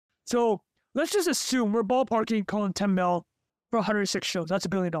So let's just assume we're ballparking calling 10 mil for 106 shows. That's $1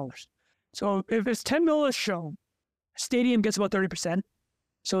 billion. So if it's 10 mil a show, stadium gets about 30%.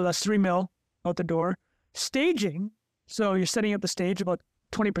 So that's 3 mil out the door. Staging, so you're setting up the stage about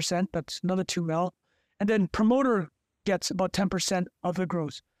 20%. That's another 2 mil. And then promoter gets about 10% of the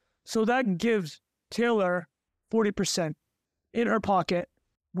gross. So that gives Taylor 40% in her pocket,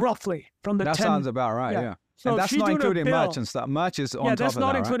 roughly, from the That 10. sounds about right, yeah. So and that's she's not doing a including bill. merch and stuff. Merch is on Yeah, top that's of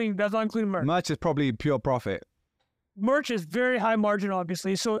not that, including that's not including merch. right? Merch is probably pure profit. Merch is very high margin,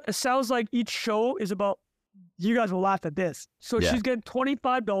 obviously. So it sounds like each show is about, you guys will laugh at this. So Yeah. she's getting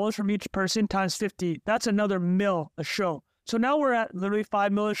 $25 from each person times 50. That's another mil a show. So now we're at literally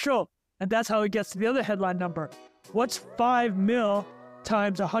 5 mil a show. And that's how it gets to the other headline number. What's 5 mil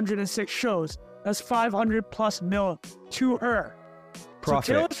times 106 shows? That's 500 plus mil to her. Profit.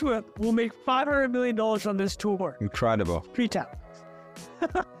 So Taylor Swift will make $500 million on this tour. Incredible. Pre-tax.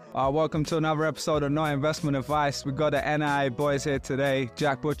 Welcome to another episode of No Investment Advice. We got the NIA boys here today.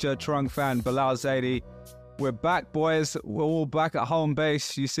 Jack Butcher, Trung Phan, Bilal Zaidi. We're back, boys. We're all back at home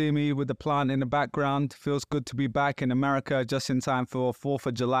base. You see me with the plant in the background. Feels good to be back in America just in time for 4th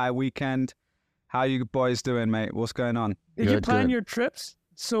of July weekend. How you boys doing, mate? What's going on? Did you Good, plan good. your trips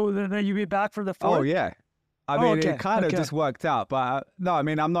so that you'd be back for the 4th? Oh, yeah. I mean, okay, it kind of okay. just worked out. But no, I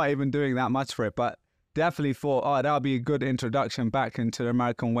mean, I'm not even doing that much for it. But definitely thought, that'll be a good introduction back into the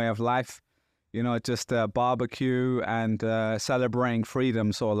American way of life. You know, just barbecue and celebrating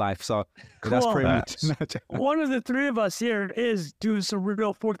freedom sort of life. So that's Cool. pretty much. One of the three of us here is doing some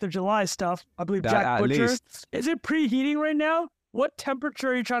real 4th of July stuff. I believe That Jack at Butcher. least. Is it preheating right now? What temperature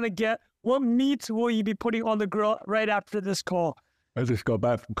are you trying to get? What meats will you be putting on the grill right after this call? I just got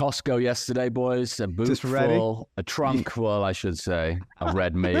back from Costco yesterday, boys. A boot Just ready? full, a trunk full, I should say, of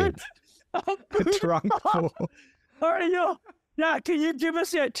red meat. The trunk full. All right, yo. Yeah, can you give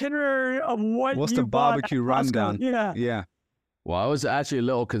us the itinerary of what What's you the bought at barbecue Costco? rundown? Yeah. Yeah. Well, I was actually a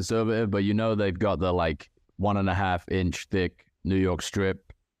little conservative, but you know they've got the 1.5-inch thick New York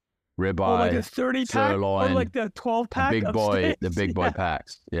strip ribeye, Oh, like a 30 pack or sirloin, like the 12 the pack. big of boy, steaks? the big boy Yeah.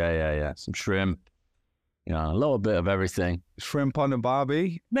 packs. Yeah. Some shrimp, a little bit of everything. Shrimp on the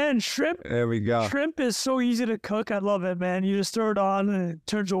barbie. Man, shrimp. There we go. Shrimp is so easy to cook. I love it, man. You just throw it on and it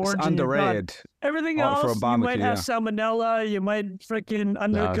turns orange. It's and you're done. underrated. Everything Oh, for a else, you barbecue, might have yeah. salmonella. You might freaking No,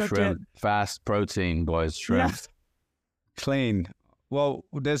 undercook it. shrimp, fast protein, boys. Shrimp. Yeah. Clean. Well,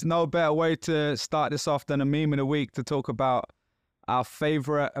 there's no better way to start this off than a meme of the week to talk about our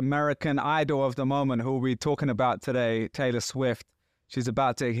favorite American idol of the moment, who we're talking about today, Taylor Swift. She's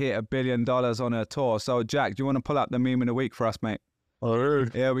about to hit $1 billion on her tour. So, Jack, do you want to pull up the meme of the week for us, mate?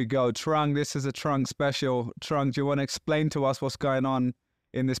 Here we go. Trung, this is a Trung special. Trung, do you want to explain to us what's going on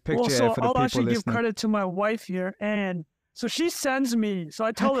in this picture Well, here so for the I'll people actually give listening? credit to my wife here. And so she sends me, so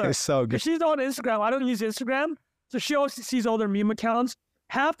I tell her, It's so good. if she's on Instagram, I don't use Instagram. So she always sees all their meme accounts.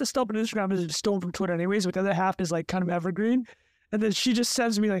 Half the stuff on Instagram is stolen from Twitter anyways, but the other half is kind of evergreen. And then she just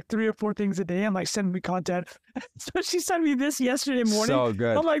sends me 3 or 4 things a day. I'm sending me content. So she sent me this yesterday morning. So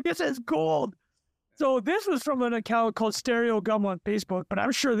good. I'm like, this is gold. So this was from an account called Stereo Gum on Facebook, but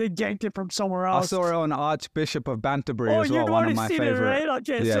I'm sure they ganked it from somewhere I else. saw it on Archbishop of Banterbury Oh, as well, you've one of already my seen favorite. it, right?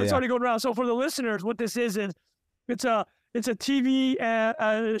 Okay, Yeah, so it's yeah. already going around. So for the listeners, what this is it's a TV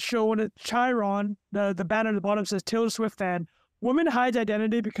show, and it's Chiron. The banner at the bottom says Taylor Swift fan. Woman hides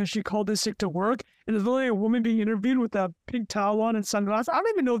identity because she called in sick to work. And there's literally a woman being interviewed with a pink towel on and sunglasses. I don't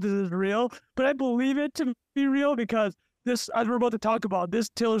even know if this is real, but I believe it to be real because this, as we're about to talk about, this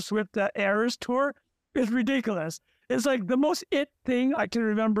Taylor Swift Eras tour is ridiculous. It's the most it thing I can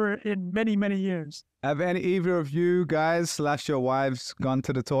remember in many, many years. Have either of you guys / your wives gone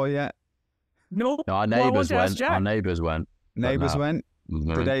to the tour yet? No, No, our well, I want neighbors to ask went. Jack. Our neighbors went. but Neighbors no. went?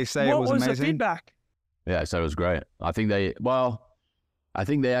 Mhm. Did they say what it was the amazing? feedback? Yeah, so it was great. I think they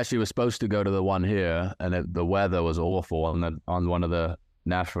actually were supposed to go to the one here, and the weather was awful. On one of the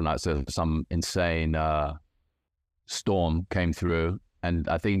national nights, some insane storm came through, and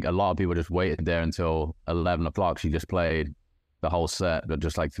I think a lot of people just waited there until 11 o'clock. She just played the whole set, but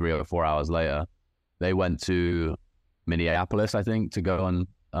just 3 or 4 hours later, they went to Minneapolis, I think, to go and see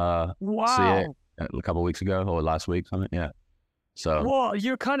it Wow. a couple of weeks ago or last week, something. Yeah. So Well,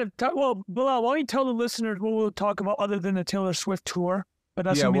 you're kind of Bilal, why don't you tell the listeners what we'll talk about other than the Taylor Swift tour? But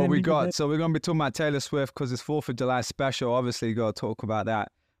that's Yeah, gonna be what the we meat of got. it. So we're going to be talking about Taylor Swift because it's 4th of July special. Obviously, you got to talk about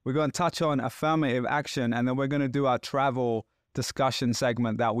that. We're going to touch on affirmative action, and then we're going to do our travel discussion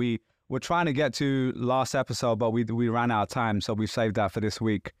segment that we were trying to get to last episode, but we ran out of time, so we saved that for this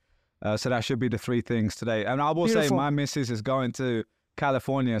week. So that should be the 3 things today. And I will say Beautiful. my missus is going to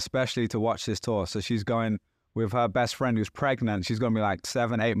California, especially to watch this tour. So she's going with her best friend who's pregnant. She's going to be like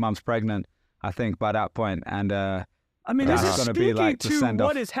 7-8 months pregnant, I think, by that point. And I mean, that's this is gonna speaking be like the to send-off.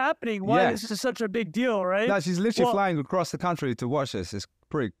 what is happening. Why this is such a big deal, right? No, she's literally Well- flying across the country to watch this. It's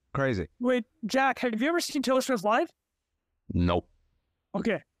pretty crazy. Wait, Jack, have you ever seen Taylor Swift live? Nope.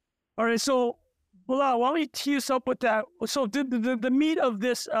 Okay. All right. So, Bilal, why don't we tee us up with that? So, the meat of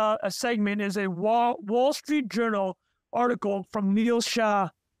this segment is a Wall Street Journal article from Neil Shah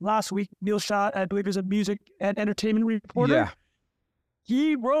last week. Neil Shah, I believe, is a music and entertainment reporter. Yeah.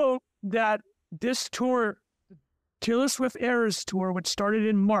 He wrote that this tour, Taylor Swift Eras Tour, which started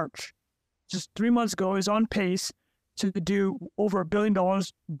in March, just 3 months ago, is on pace to do over $1 billion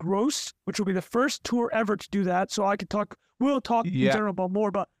gross, which will be the first tour ever to do that. So we'll talk in general about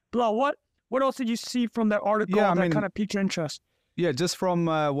more. But Bilal, what else did you see from that article that kind of piqued your interest? Yeah, just from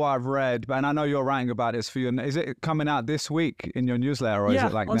what I've read, and I know you're writing about this for you. Is it coming out this week in your newsletter, or is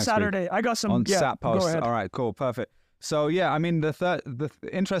it like on next Saturday? week? I got some on Sat Sat Post. Go ahead. All right, cool, perfect. So yeah, I mean the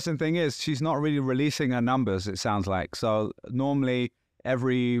interesting thing is she's not really releasing her numbers. It sounds like so. Normally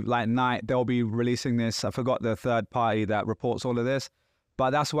every night they'll be releasing this. I forgot the third party that reports all of this, but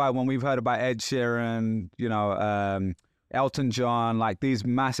that's why when we've heard about Ed Sheeran, Elton John, like these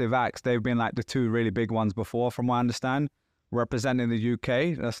massive acts, they've been like the two really big ones before, from what I understand, representing the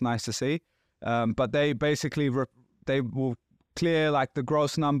UK. That's nice to see. But they basically they will clear like the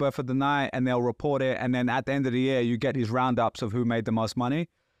gross number for the night and they'll report it, and then at the end of the year you get these roundups of who made the most money.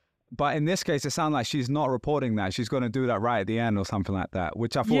 But in this case it sounds like she's not reporting that. She's going to do that right at the end or something like that,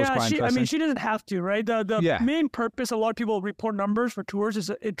 which I thought was quite interesting. I mean, she doesn't have to, right? The main purpose a lot of people report numbers for tours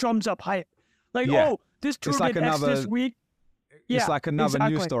is it drums up hype. Like, this tour did X this week. It's like another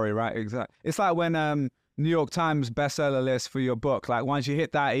news story, right? Exactly. It's like when New York Times bestseller list for your book, like once you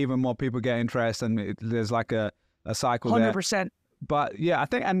hit that, even more people get interest, and there's like a cycle 100%. there. But yeah, I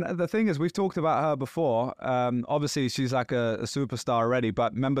think, and the thing is, we've talked about her before. Obviously, she's like a superstar already.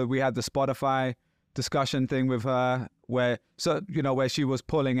 But remember, we had the Spotify discussion thing with her, where she was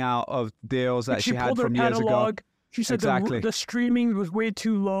pulling out of deals that she had from years ago. She said the streaming was way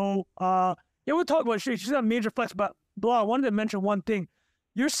too low. We'll talk about she's got a major flex. But Bilal, I wanted to mention one thing.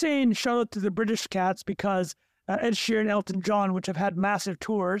 You're saying shout out to the British cats because Ed Sheeran, Elton John, which have had massive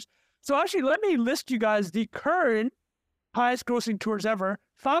tours. So actually, let me list you guys the current highest grossing tours ever.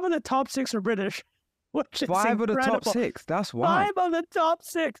 5 of the top 6 are British, which is 5 incredible. of the top 6. That's wild. 5 of the top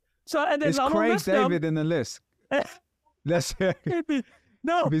 6. So and then is Craig David in the list? Let's hear.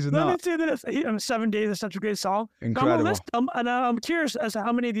 No, let me say this. 7 Days is such a great song. Incredible. I'm gonna list them, and I'm curious as to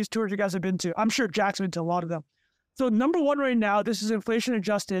how many of these tours you guys have been to. I'm sure Jack's been to a lot of them. So number 1 right now, this is inflation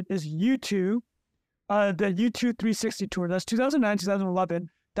adjusted, is U2, the U2 360 tour. That's 2009, 2011.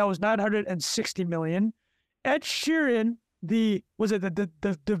 That was 960 million. Ed Sheeran, the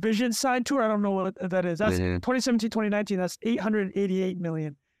Division Sign tour. I don't know what that is. That's 2017, 2019. That's 888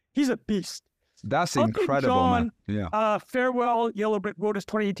 million. He's a beast. That's incredible, John, man. Yeah. Farewell Yellow Brick Road is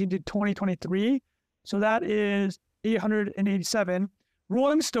 2018 to 2023. So that is 887.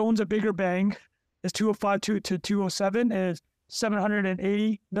 Rolling Stones, A Bigger Bang, is 2005 to 2007, is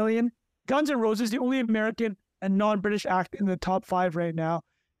 780 million. Guns N' Roses, the only American and non-British act in the top 5 right now,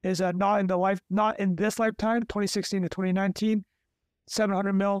 is not in this lifetime, 2016 to 2019,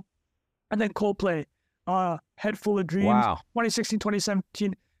 700 mil. And then Coldplay, Head Full of Dreams, 2016,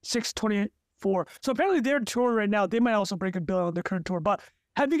 2017, 624. So apparently their tour right now, they might also break $1 billion on their current tour. But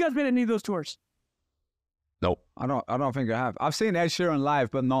have you guys been to any of those tours? Nope. I don't think I have. I've seen Ed Sheeran live,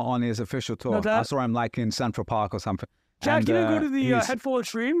 but not on his official tour. I saw him like in Central Park or something. Jack, you didn't go to the Head Full of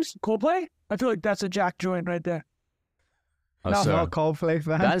Dreams, Coldplay? I feel like that's a Jack joint right there. Oh, not a Coldplay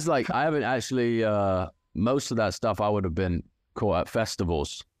fan. That's like, I haven't actually, most of that stuff I would have been caught at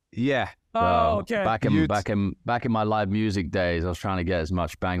festivals. Yeah. Okay. Back in my live music days, I was trying to get as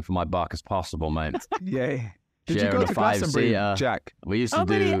much bang for my buck as possible, mate. Yeah. Did Sharing you go a to Glastonbury, 5-seater. Jack? We used to How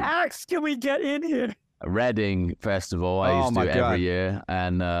do many acts can we get in here? a Reading Festival. I used to do every year,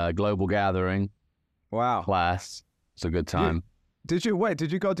 and Global Gathering. Wow. Class. It's a good time. Did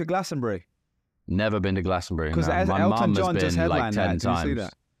you go to Glastonbury? Never been to Glastonbury. Because no. My Elton mum John has just been like headlined 10 that. Did times. you see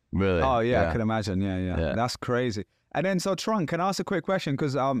that? Really? Oh yeah, I can imagine. Yeah. That's crazy. And then, so Trung, can I ask a quick question?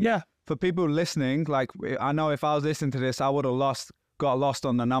 Because for people listening, like I know if I was listening to this, I would have got lost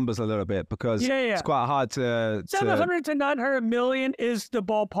on the numbers a little bit because it's quite hard to 700 to 900 million is the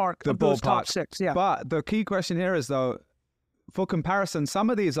ballpark of those top 6. Yeah. But the key question here is though, for comparison, some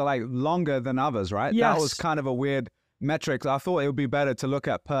of these are like longer than others, right? Yes. That was kind of a weird metric. I thought it would be better to look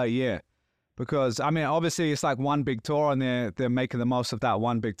at per year. Because, I mean, obviously it's like one big tour and they're making the most of that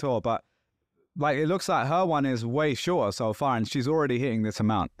one big tour. But like it looks like her one is way shorter so far, and she's already hitting this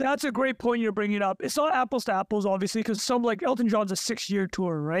amount. That's a great point you're bringing up. It's not apples to apples, obviously, because some like Elton John's a 6-year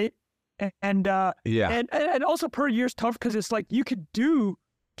tour, right? And also per year's tough because it's like you could do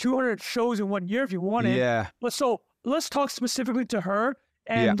 200 shows in 1 year if you wanted. Yeah. But so let's talk specifically to her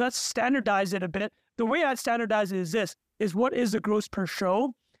and let's standardize it a bit. The way I'd standardize it is this: is what is the gross per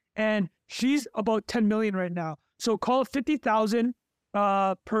show, and she's about 10 million right now. So call it 50,000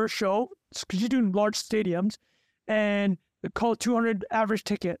 per show because you're doing large stadiums, and call it 200 average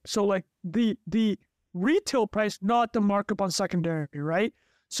ticket. So like the retail price, not the markup on secondary, right?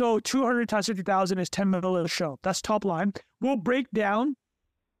 So 200 times 50,000 is 10 million a show. That's top line. We'll break down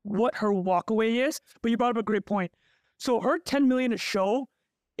what her walkaway is, but you brought up a great point. So her 10 million a show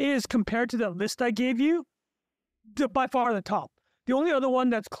is, compared to the list I gave you, by far the top. The only other one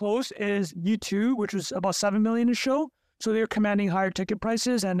that's close is U2, which was about 7 million a show. So they're commanding higher ticket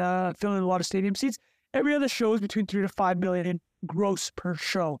prices and filling a lot of stadium seats. Every other show is between 3 to 5 million gross per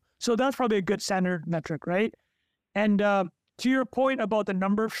show. So that's probably a good standard metric, right? And to your point about the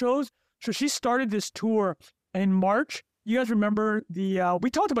number of shows, so she started this tour in March. You guys remember we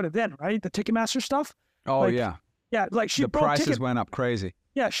talked about it then, right? The Ticketmaster stuff. Oh, like, yeah. Yeah, like she the broke prices went up crazy.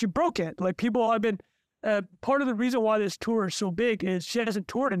 Yeah, she broke it. Like people have been, part of the reason why this tour is so big is she hasn't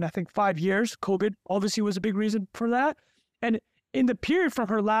toured in, I think, 5 years. COVID obviously was a big reason for that. And in the period from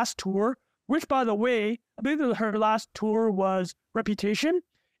her last tour, which by the way, I believe her last tour was Reputation,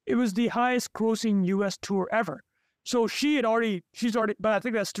 it was the highest grossing US tour ever. So she's already, but I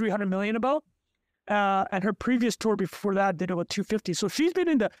think that's 300 million about. And her previous tour before that did about 250. So she's been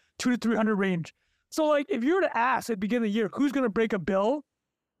in the 200 to 300 range. So like, if you were to ask at the beginning of the year, who's going to break a bill?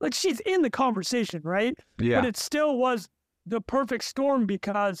 Like she's in the conversation, right? Yeah. But it still was the perfect storm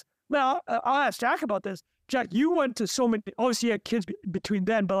because, now I'll ask Jack about this. Jack, you went to so many, obviously you had kids between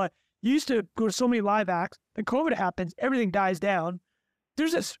then, but like, you used to go to so many live acts. Then COVID happens, everything dies down.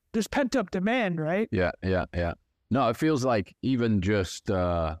 There's pent up demand, right? Yeah. No, it feels like even just,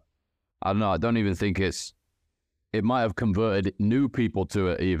 I don't know, I don't even think it might have converted new people to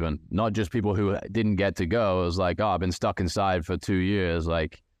it even, not just people who didn't get to go. It was like, oh, I've been stuck inside for 2 years.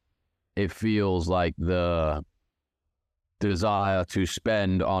 Like, it feels like the desire to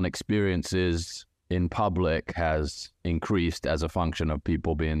spend on experiences in public has increased as a function of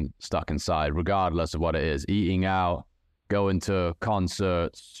people being stuck inside, regardless of what it is. Eating out, going to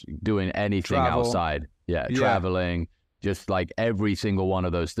concerts, doing anything outside. Yeah, traveling. Just like every single one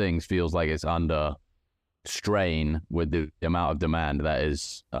of those things feels like it's under strain with the amount of demand that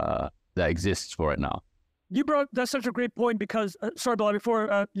is that exists for it now. That's such a great point because, sorry, Bilal,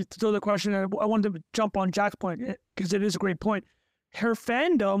 before you throw the question, I wanted to jump on Jack's point because it is a great point. Her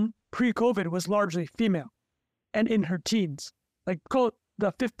fandom pre-COVID was largely female and in her teens, like call it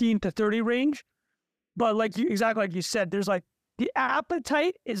the 15 to 30 range. But exactly like you said, there's like the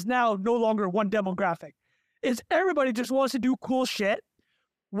appetite is now no longer one demographic. It's everybody just wants to do cool shit.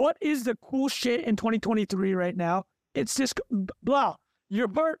 What is the cool shit in 2023 right now? It's just blah.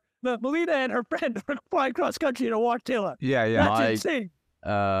 Melina and her friend are flying cross country to watch Taylor. Yeah. That's insane.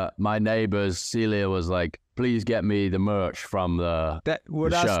 My neighbors, Celia, was like, please get me the merch from the show.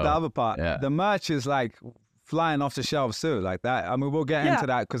 That's the other part. Yeah. The merch is like flying off the shelves too, like that. I mean, we'll get into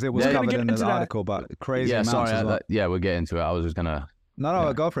that because it was covered in the article, but crazy amounts as well. We'll get into it. I was just going to...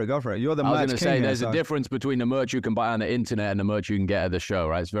 No, go for it. You're the merch king. I was going to say, there's a difference between the merch you can buy on the internet and the merch you can get at the show,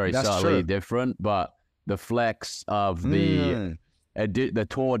 right? It's very subtly different, but the flex of the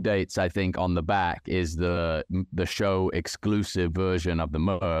tour dates, I think, on the back is the show exclusive version of the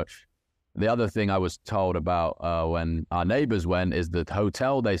merch. The other thing I was told about when our neighbors went is the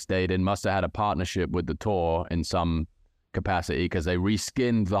hotel they stayed in must have had a partnership with the tour in some capacity because they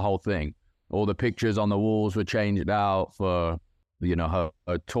reskinned the whole thing. All the pictures on the walls were changed out for, her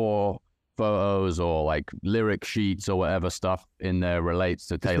tour photos or like lyric sheets or whatever stuff in there relates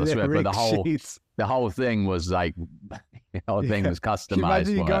to Taylor Swift. But the whole thing was like, the whole thing was customized.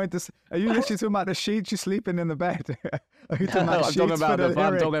 Imagine you going to. Are you literally talking about the sheets you're sleeping in the bed? Are you talking about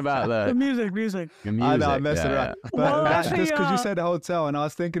I'm talking about the music. I know, I messed it around. But actually, just because you said the hotel, and I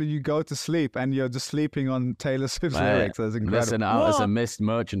was thinking you go to sleep and you're just sleeping on Taylor Swift's lyrics. That's incredible. Listen, it's a missed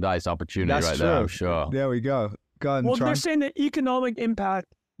merchandise opportunity there, I'm sure. There we go. Go ahead and try. They're saying the economic impact,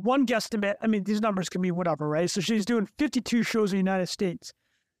 one guesstimate, I mean, these numbers can be whatever, right? So she's doing 52 shows in the United States.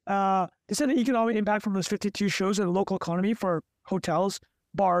 They said the economic impact from those 52 shows in the local economy for hotels,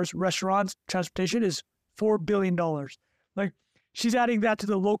 bars, restaurants, transportation is $4 billion. Like, she's adding that to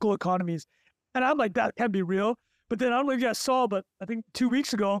the local economies. And I'm like, that can't be real. But then I don't know if you guys saw, but I think 2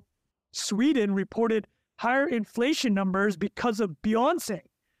 weeks ago, Sweden reported higher inflation numbers because of Beyonce.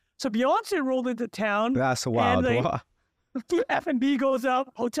 So Beyonce rolled into town. That's wild. And, What? F&B goes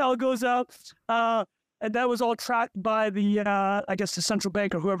up, hotel goes up, and that was all tracked by the, I guess, the central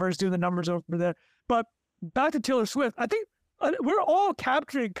bank or whoever is doing the numbers over there. But back to Taylor Swift, I think we're all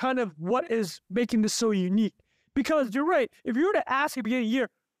capturing kind of what is making this so unique. Because you're right, if you were to ask at the beginning of the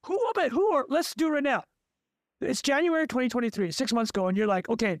year, let's do it right now. It's January 2023, 6 months ago, and you're like,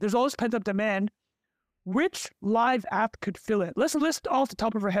 okay, there's all this pent-up demand. Which live app could fill it? Let's list off the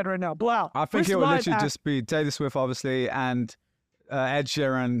top of our head right now. Blau. I think it would literally just be Taylor Swift, obviously, and Ed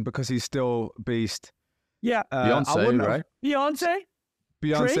Sheeran because he's still beast. Yeah. Beyonce, right?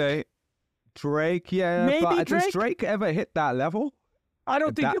 Beyonce. Drake, yeah. Maybe but Drake? Does Drake ever hit that level? I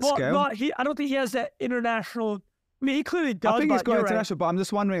don't think. That scale? I don't think he has that international. I mean, he clearly does. I think he's got you're international, but I'm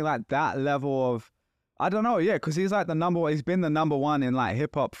just wondering, like, that level of. I don't know, yeah, because he's like he's been the number one in like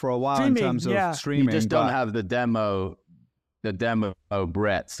hip hop for a while in terms of streaming. You just don't have the demo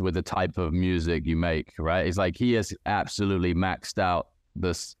breadth with the type of music you make, right? It's like he has absolutely maxed out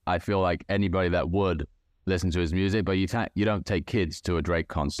this. I feel like anybody that would listen to his music, but you don't take kids to a Drake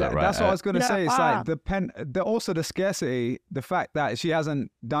concert, right? That's what I was going to say. It's like also the scarcity, the fact that she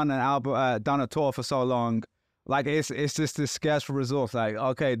hasn't done an album, done a tour for so long. Like, it's just this scarce resource. Like,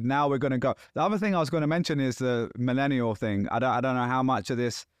 okay, now we're going to go. The other thing I was going to mention is the millennial thing. I don't know how much of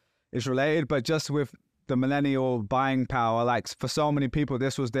this is related, but just with the millennial buying power, like, for so many people,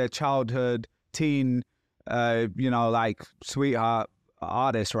 this was their childhood, teen, like, sweetheart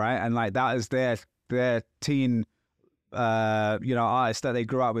artist, right? And, like, that is their teen, artist that they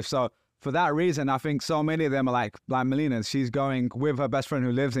grew up with. So, for that reason, I think so many of them are like Melina. She's going with her best friend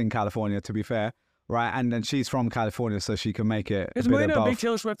who lives in California, to be fair. Right, and then she's from California, so she can make it. Is Melina a big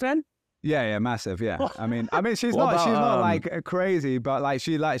Taylor Swift fan? Yeah, massive. Yeah, I mean, she's not like crazy, but like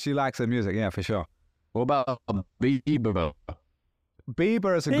she likes her music. Yeah, for sure. What about Bieber?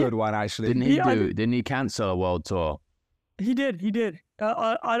 Bieber is a good one, actually. Didn't he cancel a world tour? He did.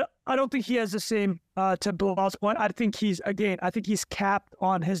 I don't think he has the same to Blau's point. I think he's capped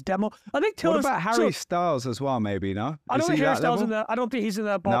on his demo. I think Taylor's. What about Harry Styles as well? Maybe no. I don't think Harry Styles in that. I don't think he's in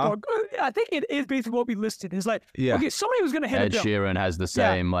that ballpark. No? I think it is basically what we listed. It's like, okay, somebody was going to hit Ed Sheeran has the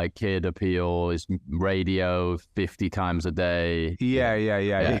same like kid appeal. His radio 50 times a day.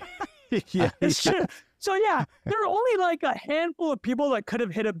 Yeah. It's true. So yeah, there are only like a handful of people that could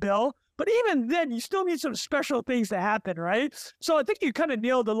have hit a bill. But even then, you still need some special things to happen, right? So I think you kind of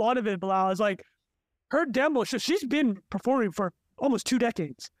nailed a lot of it, Bilal. It's like her demo, she's been performing for almost 2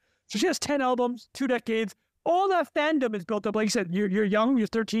 decades. So she has 10 albums, 2 decades. All that fandom is built up. Like you said, you're young, you're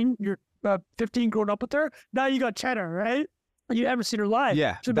 13, you're 15 growing up with her. Now you got Cheddar, right? You haven't seen her live.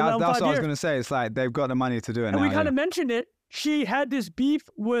 Yeah, that's what I was going to say. It's like they've got the money to do it now. And we kind of mentioned it. She had this beef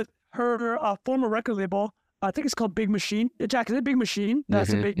with her former record label. I think it's called Big Machine. Jack, is it Big Machine?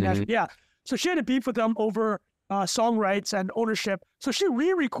 That's a big national. Yeah. So she had a beef with them over song rights and ownership. So she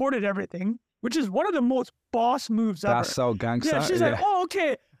re-recorded everything, which is one of the most boss moves ever. That's so gangster. Yeah, she's like, oh,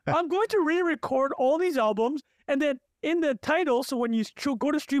 okay, I'm going to re-record all these albums. And then in the title, so when you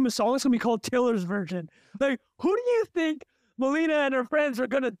go to stream a song, it's going to be called Taylor's version. Like, who do you think Melina and her friends are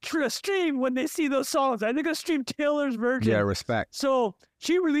going to stream when they see those songs? I think they're going to stream Taylor's version. Yeah, respect. So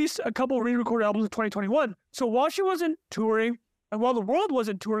she released a couple of re-recorded albums in 2021. So while she wasn't touring, and while the world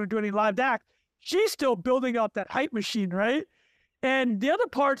wasn't touring or doing any live act, she's still building up that hype machine, right? And the other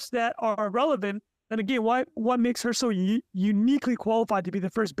parts that are relevant, and again, what makes her so uniquely qualified to be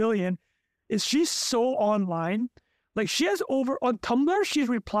the first billion, is she's so online. Like, she has on Tumblr, she's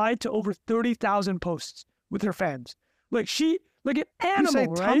replied to over 30,000 posts with her fans. Like, like an animal, you say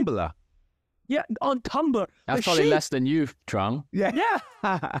right? Tumblr? Yeah, on Tumblr. That's like probably less than you, Trung. Yeah. No,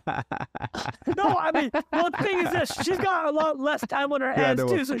 I mean, well, the thing is this, she's got a lot less time on her hands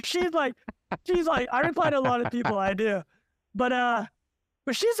too. So she's like, I reply to a lot of people, I do. But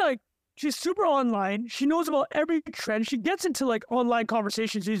she's super online. She knows about every trend. She gets into like online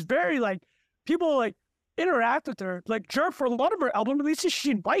conversations. She's very like, people like interact with her. Like, for a lot of her album releases,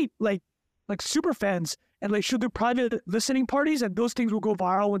 she invite like super fans, and like she'll do private listening parties, and those things will go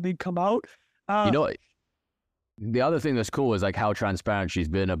viral when they come out. The other thing that's cool is like how transparent she's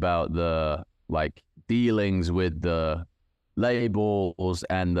been about the like dealings with the labels,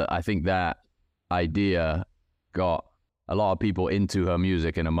 and I think that idea got a lot of people into her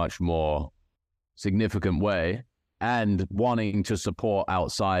music in a much more significant way, and wanting to support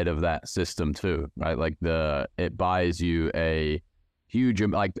outside of that system too, right? Like it buys you a huge,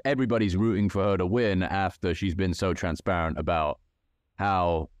 like everybody's rooting for her to win after she's been so transparent about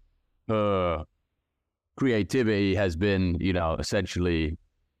how her creativity has been, essentially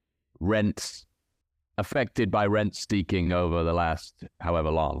rent affected by rent steaking over the last however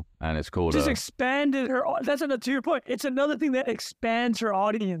long, and it's called just expanded her. That's another, to your point. It's another thing that expands her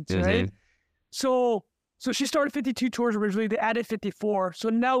audience, right? So she started 52 tours originally. They added 54. So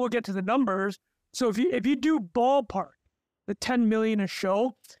now we'll get to the numbers. So if you do ballpark the 10 million a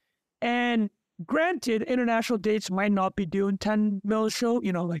show, and granted, international dates might not be doing 10 mil a show.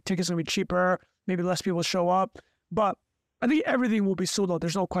 You know, like tickets will be cheaper. Maybe less people show up, but I think everything will be sold out.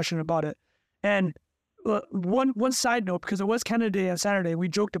 There's no question about it. And one side note, because it was Canada Day on Saturday, we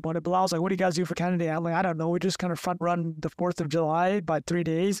joked about it. But I was like, "What do you guys do for Canada Day?" I'm like, "I don't know. We just kind of front run the 4th of July by 3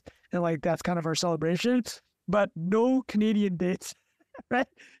 days, and like that's kind of our celebration." But no Canadian dates, right?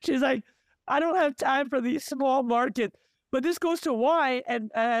 She's like, "I don't have time for these small markets." But this goes to why,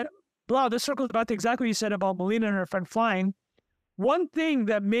 and blah. This circles back to exactly what you said about Melina and her friend flying. One thing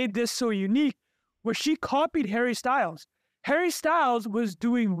that made this so unique was she copied Harry Styles. Harry Styles was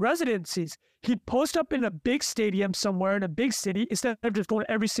doing residencies. He'd post up in a big stadium somewhere in a big city instead of just going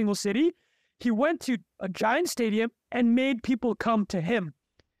to every single city. He went to a giant stadium and made people come to him.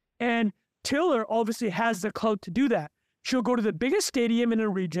 And Taylor obviously has the clout to do that. She'll go to the biggest stadium in a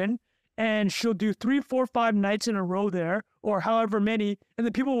region and she'll do 3, 4, 5 nights in a row there, or however many, and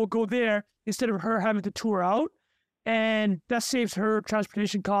the people will go there instead of her having to tour out. And that saves her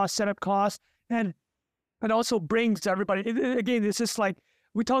transportation costs, setup costs, and it also brings everybody. Again, it's just like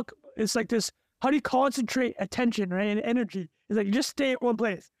it's like this, how do you concentrate attention, right, and energy? It's like, you just stay at one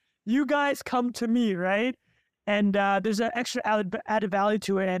place. You guys come to me, right? And there's an extra added value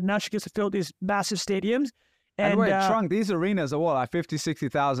to it, and now she gets to fill these massive stadiums. And wait, Trung, these arenas are what, like 50,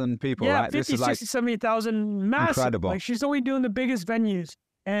 60,000 people, yeah, right? 50, 60, 70,000, massive. Incredible. Like, she's only doing the biggest venues.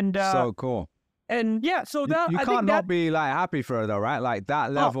 And so cool. And yeah, so that you I can't think not be like happy for her though, right? Like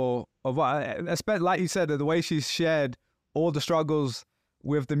that level of what, especially like you said, the way she's shared all the struggles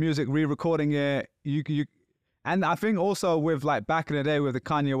with the music, re-recording it. And I think also with like back in the day with the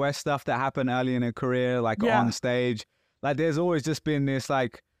Kanye West stuff that happened early in her career, like on stage, like there's always just been this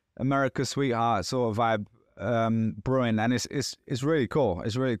like America's sweetheart sort of vibe brewing, and it's really cool.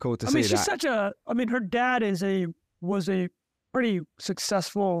 It's really cool to see that. She's such a. I mean, her dad was a pretty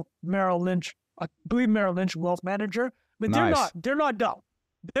successful Merrill Lynch. I believe Merrill Lynch wealth manager. I mean, they're not dumb.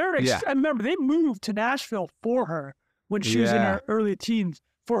 I remember they moved to Nashville for her when she was in her early teens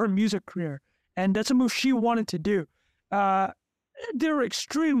for her music career. And that's a move she wanted to do. They were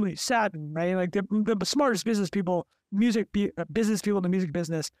extremely savvy, right? Like the smartest business people in the music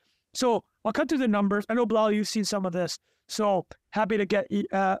business. So I'll cut through the numbers. I know, Bilal, you've seen some of this. So happy to get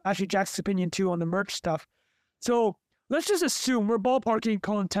actually Jack's opinion too on the merch stuff. So let's just assume we're ballparking,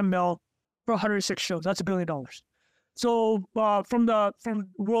 calling 10 mil for 106 shows. That's $1 billion. So from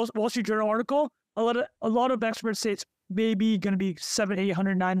Wall Street Journal article, a lot of experts say it's maybe going to be 700,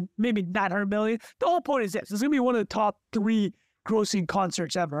 800, 900, maybe 900 million. The whole point is this. It's going to be one of the top 3 grossing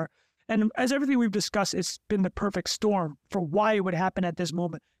concerts ever. And as everything we've discussed, it's been the perfect storm for why it would happen at this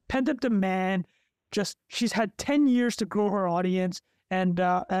moment. Pent-up demand. She's had 10 years to grow her audience and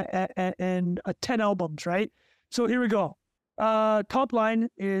 10 albums, right? So here we go. Top line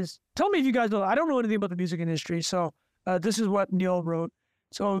is, tell me if you guys know, I don't know anything about the music industry, so this is what Neil wrote.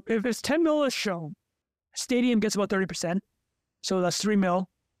 So if it's 10 mil a show, stadium gets about 30%, so that's 3 mil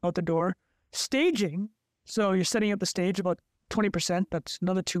out the door. Staging, so you're setting up the stage, about 20%, that's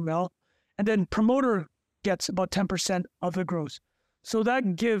another 2 mil. And then promoter gets about 10% of the gross. So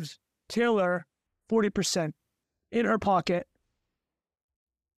that gives Taylor 40% in her pocket,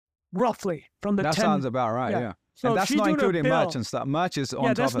 roughly, from the 10. That sounds about right, yeah. So and that's not including merch and stuff. Merch is on top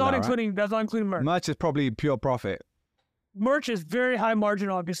of that, that's not including merch. Merch is probably pure profit. Merch is very high margin,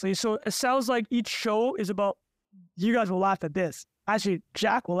 obviously. So it sounds like each show is about, you guys will laugh at this. Actually,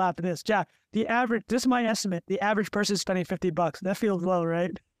 Jack will laugh at this. Jack, this is my estimate, the average person is spending $50. That feels low,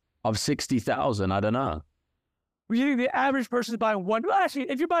 right? Of 60,000, I don't know. You think the average person is buying one? Well, actually,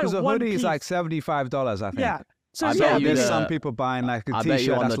 if you're buying one piece. Because a hoodie is like $75, I think. Yeah. So there's some people buying like a t-shirt. I bet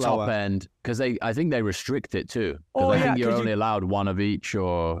you on the lower. top end, because I think they restrict it too. Because I think you're only allowed one of each,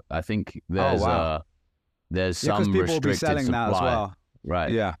 or I think there's some people restricted will be selling supply. that as well.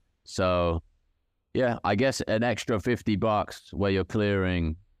 Right. Yeah. So, yeah, I guess an extra $50 where you're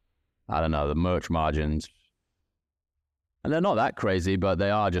clearing, I don't know, the merch margins. And they're not that crazy, but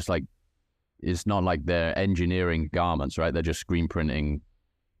they are just like, it's not like they're engineering garments, right? They're just screen printing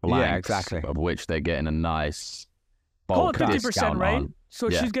blanks, of which they're getting a nice bulk discount right? on.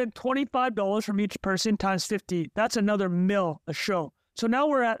 So she's getting $25 from each person times 50. That's another $1 a show. So now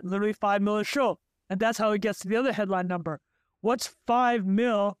we're at literally $5 million a show. And that's how it gets to the other headline number. What's $5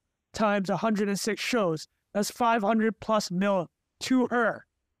 million times 106 shows? That's $500+ million to her.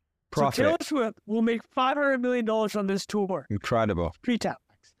 Profit. So Taylor Swift will make $500 million on this tour. Incredible. Pre-tax.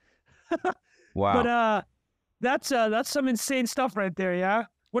 Wow. But that's some insane stuff right there, yeah?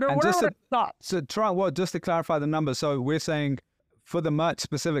 What are just our thoughts? So just to clarify the numbers, so we're saying for the merch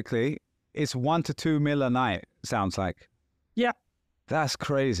specifically, it's 1 to 2 mil a night, sounds like. Yeah. That's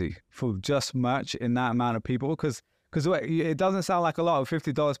crazy for just merch in that amount of people. Because it doesn't sound like a lot of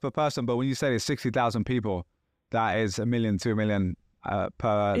 $50 per person, but when you say there's 60,000 people, that is $1 million, $2 million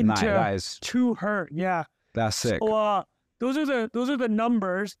per night. That is to her, yeah. That's sick. So those are the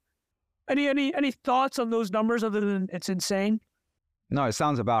numbers. Any thoughts on those numbers other than it's insane? No, it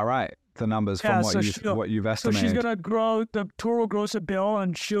sounds about right. The numbers from what you've estimated. So she's gonna grow. The tour will gross $1 billion,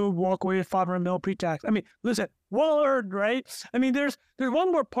 and she'll walk away with $500 million pre-tax. I mean, listen, well earned, right? I mean, there's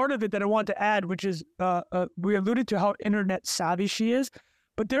one more part of it that I want to add, which is we alluded to how internet savvy she is,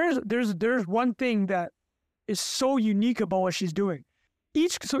 but there's one thing that is so unique about what she's doing.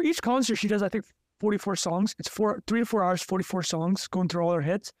 Each concert she does, I think, 44 songs. It's 3 to 4 hours, 44 songs, going through all her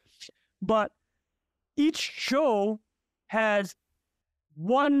hits. But each show has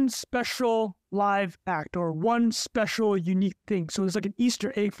one special live act or one special unique thing. So there's like an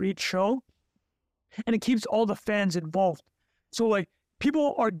Easter egg for each show, and it keeps all the fans involved. So like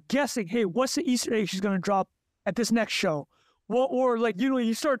people are guessing, hey, what's the Easter egg she's going to drop at this next show? Well, or like,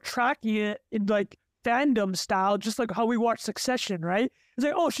 you start tracking it in like fandom style, just like how we watch Succession, right? It's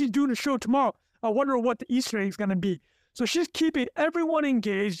like, oh, she's doing a show tomorrow. I wonder what the Easter egg is going to be. So she's keeping everyone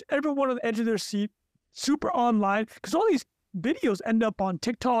engaged, everyone on the edge of their seat, super online, because all these videos end up on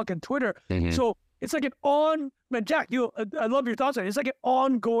TikTok and Twitter. Mm-hmm. So it's like Jack, I love your thoughts on it. It's like an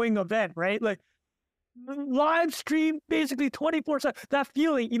ongoing event, right? Like live stream basically 24/7. That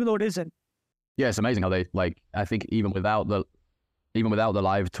feeling, even though it isn't. Yeah, it's amazing how they I think even without the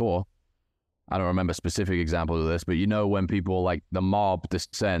live tour, I don't remember specific examples of this, but when people like the mob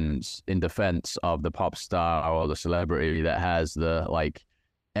descends in defense of the pop star or the celebrity that has the like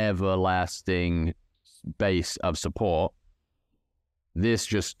everlasting base of support, this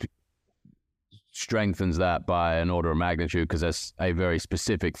just strengthens that by an order of magnitude because there's a very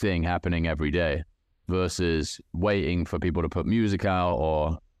specific thing happening every day versus waiting for people to put music out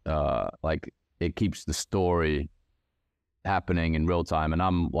or like it keeps the story happening in real time. And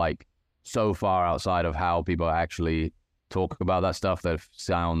I'm like so far outside of how people actually talk about that stuff that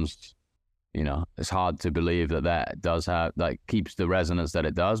sounds, it's hard to believe that does have, like, keeps the resonance that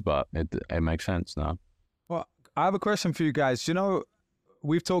it does, but it makes sense now. Well, I have a question for you guys.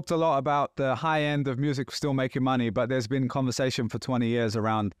 We've talked a lot about the high end of music still making money, but there's been conversation for 20 years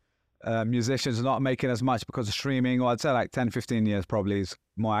around musicians not making as much because of streaming, or I'd say like 10, 15 years probably is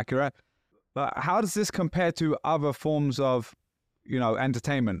more accurate. But how does this compare to other forms of,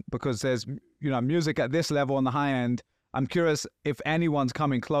 entertainment? Because there's, music at this level on the high end. I'm curious if anyone's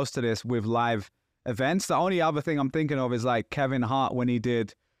coming close to this with live events. The only other thing I'm thinking of is like Kevin Hart when he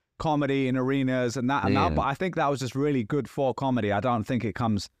did comedy in arenas and that, but I think that was just really good for comedy. I doubt it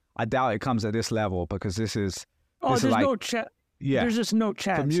comes at this level because this is... there's no chance. Yeah. There's just no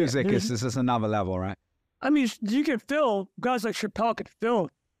chance. For music, it's just another level, right? I mean, you can fill, guys like Chappelle could fill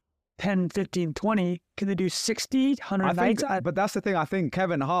 10, 15, 20. Can they do 60, 100 nights? But that's the thing. I think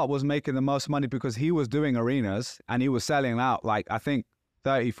Kevin Hart was making the most money because he was doing arenas and he was selling out, like, I think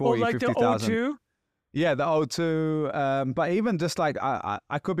 30, 40, 50,000. The O2? Yeah, the O2. But even just like,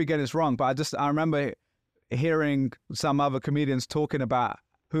 I could be getting this wrong, but I remember hearing some other comedians talking about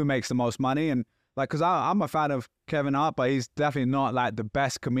who makes the most money. And like, because I'm a fan of Kevin Hart, but he's definitely not like the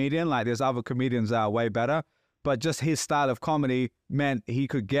best comedian. Like there's other comedians that are way better. But just his style of comedy meant he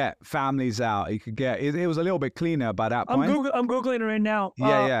could get families out. He could get it was a little bit cleaner by that point. I'm Googling it right now.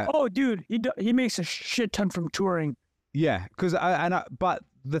 Yeah. Oh, dude, he makes a shit ton from touring. Yeah, but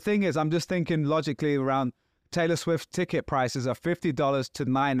the thing is, I'm just thinking logically around Taylor Swift ticket prices are $50 to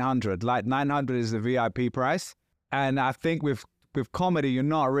 $900. Like $900 is the VIP price, and I think with comedy you're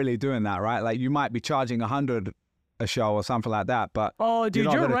not really doing that, right? Like you might be charging $100 a show or something like that, but dude,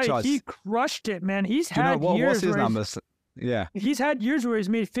 you're right. He crushed it, man. He's had years. What's his numbers? Yeah, he's had years where he's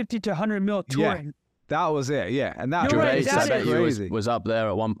made 50 to 100 mil touring. Yeah, that was it. Yeah, and that Gervais was up there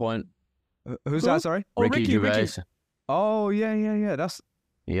at one point. Who's that? Sorry, Ricky Gervais. Oh yeah.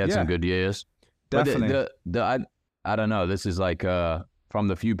 He had some good years. Definitely. But I don't know. This is like from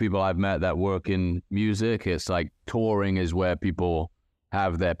the few people I've met that work in music, it's like touring is where people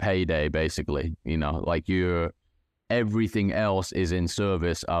have their payday, basically. Like everything else is in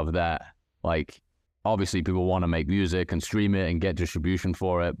service of that. Like, obviously people want to make music and stream it and get distribution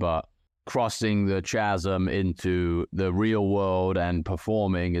for it, but crossing the chasm into the real world and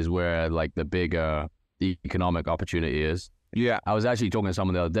performing is where like the bigger economic opportunity is. Yeah. I was actually talking to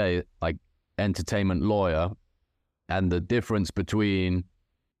someone the other day, like entertainment lawyer, and the difference between.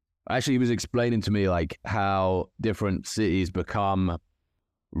 Actually, he was explaining to me like how different cities become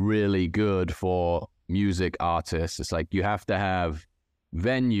really good for music artists. It's like you have to have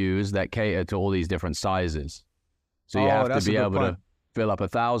venues that cater to all these different sizes. So you have to be able to fill up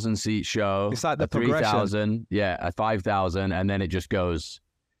 1,000-seat show. It's like the 3,000, a 5,000, and then it just goes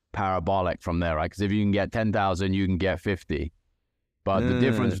parabolic from there, right? Because if you can get 10,000, you can get 50. But the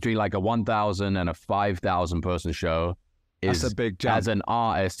difference between like a 1,000 and a 5,000 person show is, that's a big jump. As an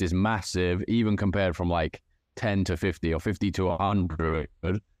artist, is massive, even compared from like 10 to 50 or 50 to 100,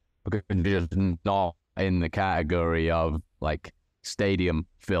 because you're just not in the category of like stadium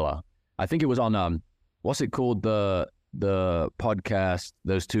filler. I think it was on what's it called, the podcast,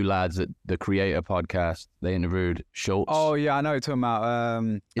 those two lads at the Creator podcast, they interviewed Schultz. Oh yeah, I know what you're talking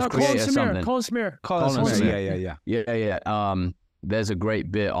about. It's Colin Samir. Yeah. There's a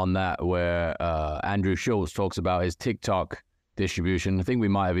great bit on that where Andrew Schultz talks about his TikTok distribution. I think we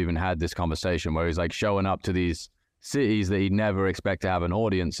might have even had this conversation where he's like showing up to these cities that he'd never expect to have an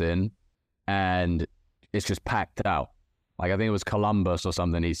audience in, and it's just packed out. Like I think it was Columbus or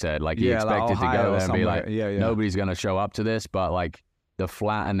something he said. Like he expected to go there and be like, nobody's going to show up to this. But like the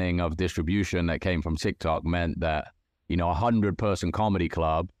flattening of distribution that came from TikTok meant that, you know, 100-person comedy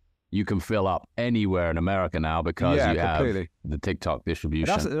club, you can fill up anywhere in America now because you have the TikTok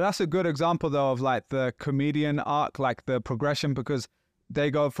distribution. That's a good example, though, of like the comedian arc, like the progression, because they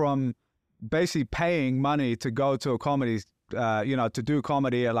go from basically paying money to go to a comedy, to do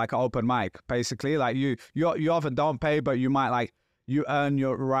comedy at like an open mic, basically. Like you often don't pay, but you might like, you earn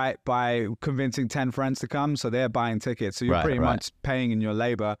your right by convincing 10 friends to come. So they're buying tickets. So you're pretty much paying in your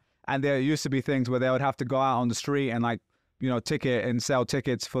labor. And there used to be things where they would have to go out on the street and like, ticket and sell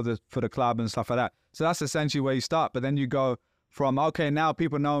tickets for the club and stuff like that. So that's essentially where you start. But then you go from, okay, now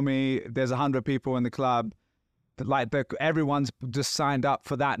people know me. There's 100 people in the club. Like everyone's just signed up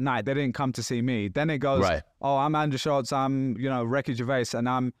for that night. They didn't come to see me. Then it goes, oh, I'm Andrew Schultz. I'm, Ricky Gervais. And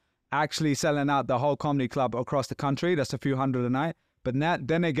I'm actually selling out the whole comedy club across the country. That's a few hundred a night. But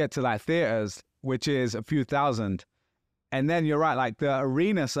then they get to like theaters, which is a few thousand. And then you're right, like the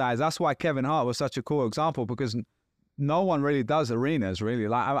arena size. That's why Kevin Hart was such a cool example, because no one really does arenas, really.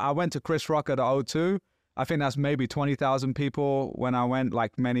 Like I went to Chris Rock at the O2. I think that's maybe 20,000 people when I went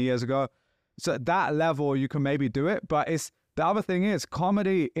like many years ago. So at that level, you can maybe do it. But the other thing is,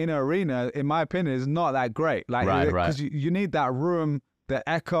 comedy in an arena, in my opinion, is not that great. Like, because you need that room, the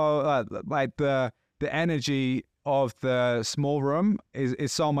echo, like the energy of the small room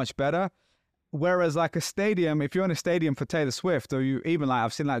is so much better. Whereas like a stadium, if you're in a stadium for Taylor Swift, or you even like,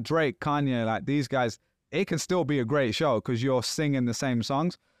 I've seen like Drake, Kanye, like these guys, it can still be a great show because you're singing the same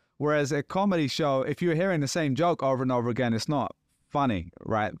songs. Whereas a comedy show, if you're hearing the same joke over and over again, it's not funny,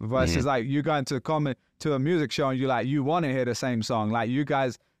 right? Versus like you going to a music show and you want to hear the same song. Like you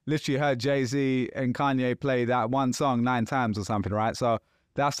guys literally heard Jay-Z and Kanye play that one song 9 times or something, right? So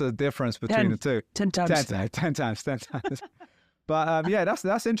that's the difference between the two. 10 times. 10 times. But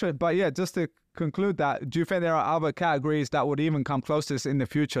that's interesting. But yeah, just to conclude that, do you think there are other categories that would even come close to this in the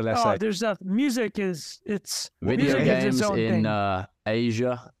future, let's say? There's music it's video music games is its own in thing.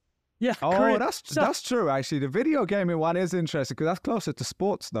 Asia. Yeah. Oh, that's true, actually. The video gaming one is interesting because that's closer to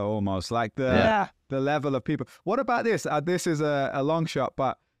sports, though, almost. Like the level of people. What about this? This is a long shot,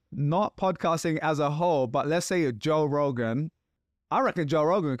 but not podcasting as a whole, but let's say Joe Rogan. I reckon Joe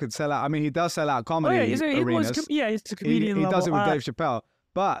Rogan could sell out. I mean, he does sell out comedy arenas. He's a comedian He level. does it with Dave Chappelle.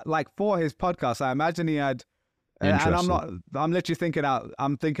 But like for his podcast, I imagine he had. And I'm literally thinking out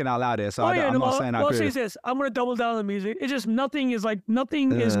loud here, so I'm not saying I agree. I'll say this. I'm going to double down on the music. It's just nothing is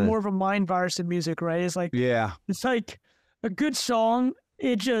more of a mind virus than music, right? It's like, it's like a good song.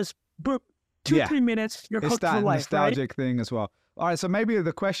 It just, 2-3 minutes, you're cooked for life, right? It's that nostalgic thing as well. All right, so maybe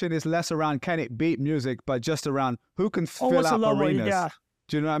the question is less around can it beat music, but just around who can fill up arenas. Yeah.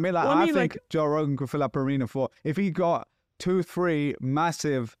 Do you know what I mean? Like, I think Joe Rogan could fill up arena if he got 2-3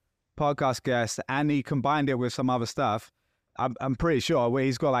 massive podcast guests and he combined it with some other stuff. I'm pretty sure where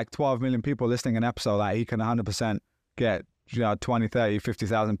he's got like 12 million people listening an episode, like he can 100% get 20, 30,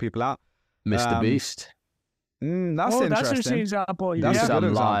 50,000 people out. Mr. Beast. That's interesting. That's an interesting example. That's a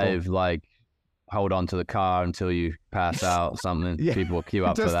good live, like, hold on to the car until you pass out or something. People will queue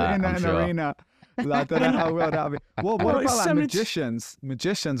up for that, in I'm an sure. arena. I don't know how well that would be. What about like magicians?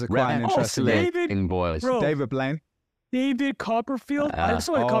 Magicians are quite interesting. David Blaine. David Copperfield. I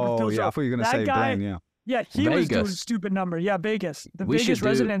saw Copperfield. I thought you were going to say guy, Blaine, Yeah, he was doing a stupid number. Yeah, Vegas. Vegas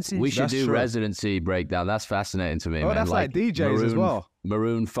residency. We should do residency breakdown. That's fascinating to me, man. That's like DJs as well.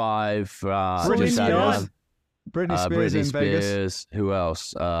 Maroon 5. Celine Dion. Britney Spears Britney in Vegas. Spears. Who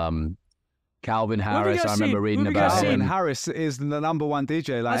else? Calvin Who have you Harris. guys I remember seen? reading Who have you guys about seen? Calvin him. Harris is the number one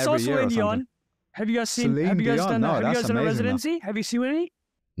DJ like I saw every year Celine or something. Dion. Have you guys seen? Celine have you guys Dion? done? No, have you that's guys done a amazing, though. residency? Have you seen any?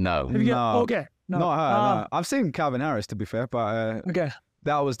 No. Have you No. okay. No. Not her. No. I've seen Calvin Harris to be fair, but Okay.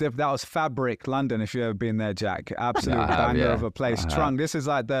 that was that was Fabric London. If you've ever been there, Jack, absolute I have, banger yeah. of a place. I have. Trung, this is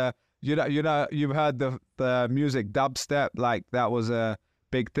like the you've heard the music dubstep, like that was a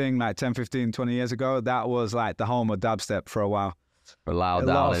big thing like 10, 15, 20 years ago. That was like the home of dubstep for a while. For Loud I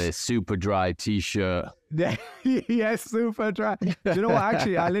Down love- in his super dry T-shirt. Yeah, yes, super dry. Do you know what?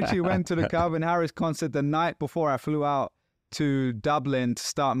 Actually, I literally went to the Calvin Harris concert the night before I flew out to Dublin to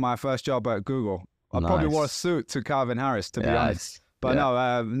start my first job at Google. I probably wore a Nice. suit to Calvin Harris, to be honest. Yes. But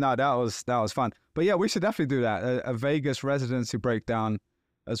Yeah. no, that was fun. But yeah, we should definitely do that. A Vegas residency breakdown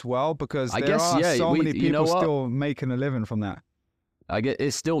as well, because I there guess, are yeah, so many you know people what? still making a living from that. I guess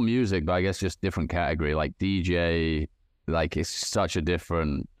it's still music, but I guess just different category. Like DJ, like it's such a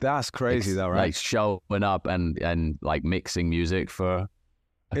different. That's crazy, though, right? Like showing up and like mixing music for a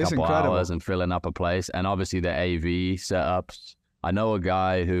It's couple incredible. hours and filling up a place, and obviously the AV setups. I know a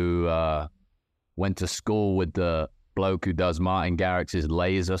guy who went to school with the bloke who does Martin Garrix's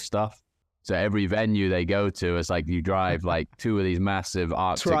laser stuff. So every venue they go to, it's like you drive like two of these massive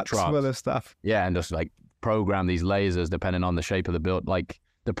Arctic Trucks trucks. full of stuff. Yeah, and just like program these lasers depending on the shape of the build. Like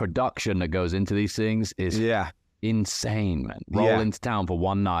the production that goes into these things is Yeah. insane, man. Roll Yeah. into town for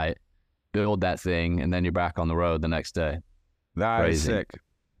one night, build that thing, and then you're back on the road the next day. That is Crazy. sick.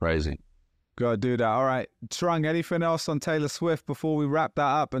 Crazy. Gotta do that. All right. Trung, anything else on Taylor Swift before we wrap that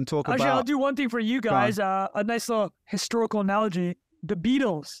up and talk Actually, I'll about... do one thing for you guys. A nice little historical analogy. The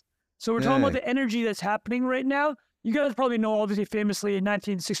Beatles. So we're talking about Yeah. the energy that's happening right now. You guys probably know, obviously, famously, in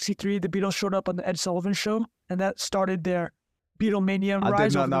 1963, the Beatles showed up on the Ed Sullivan Show, and that started their Beatlemania I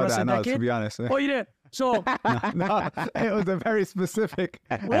rise did over not the know rest that, of the no, to decade. be honest. Oh, you did? So No, it was a very specific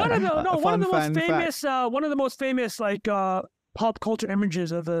one of the most fun fact. famous, like pop culture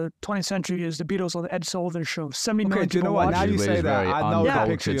images of the 20th century is the Beatles on the Ed Sullivan Show. 70 Okay, million do you know people what? watched Now it. you He's say that, very I know the uncultured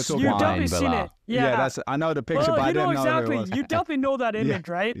picture you're talking You've about. definitely Swine, seen Bella. it. Yeah, that's I know the picture, well, but I you know didn't know exactly. who it was. You definitely know that image,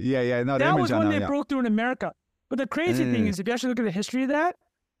 right? Yeah, no, the That image was I when know, they yeah. broke through in America. But the crazy thing is, if you actually look at the history of that,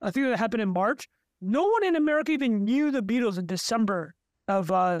 I think that happened in March. No one in America even knew the Beatles in December of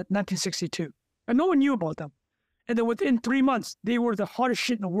 1962. And no one knew about them. And then within 3 months, they were the hottest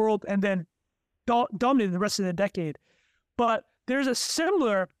shit in the world and then dominated the rest of the decade. But there's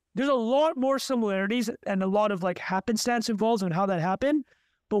a lot more similarities and a lot of like happenstance involved in how that happened.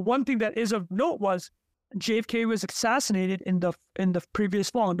 But one thing that is of note was JFK was assassinated in the previous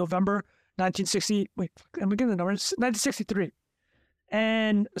fall, in November 1960. Wait, I'm getting the numbers. 1963.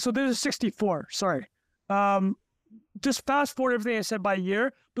 And so this is 64. Sorry. Just fast forward everything I said by a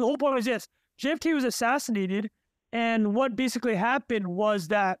year. But the whole point was this: JFK was assassinated, and what basically happened was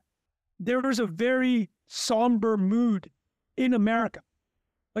that there was a very somber mood in America.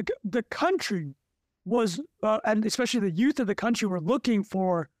 Like the country was, and especially the youth of the country, were looking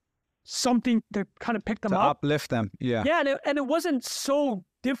for something to kind of pick them To up. uplift them, yeah. Yeah, and it wasn't so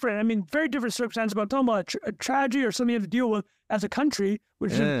different. I mean, very different circumstances, but I'm talking about a tragedy or something you have to deal with as a country,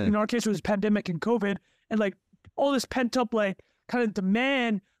 which in our case was pandemic and COVID, and like all this pent up like kind of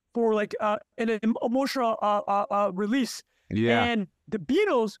demand for like an emotional release. Yeah. And the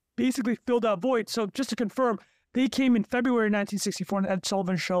Beatles basically filled that void. So just to confirm, they came in February 1964 on the Ed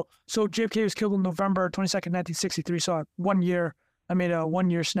Sullivan Show. So JFK was killed on November 22nd, 1963. So 1 year. I made a 1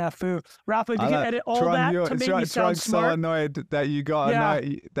 year snafu. Rafa, you can edit all that to make me sound so smart. annoyed that you got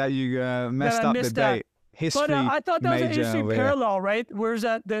that you messed I up the missed that. date. History But I thought that was an major interesting over here. parallel, right? Whereas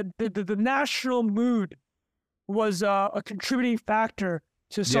that the national mood was a contributing factor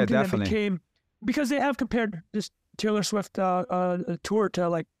to something that definitely. became, because they have compared this Taylor Swift tour to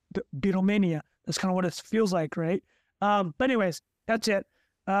like the Beatlemania. That's kind of what it feels like, right? But anyways, that's it.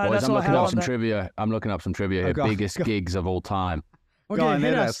 Boys, That's I'm all I looking have up on some that. trivia. I'm looking up some trivia here. go- Biggest go. gigs of all time. Okay, Go on,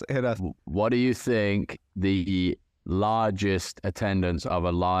 hit us. hit us. What do you think the largest attendance of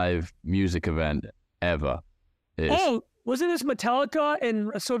a live music event ever is? Oh, wasn't this Metallica in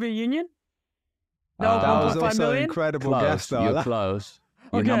the Soviet Union? No, Uh, That was 1.5 also an million? incredible Close. guess, though. You're close.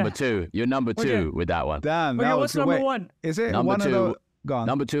 You're Okay. number two. You're number two Okay. with that one. Damn, Okay, that what's was good. number Wait, one? Is it Number one two- of the... Go on.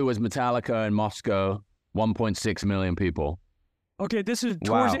 Number two was Metallica in Moscow, 1.6 million people. Okay, this is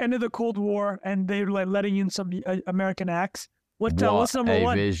towards Wow. the end of the Cold War, and they were like letting in some American acts. What's number a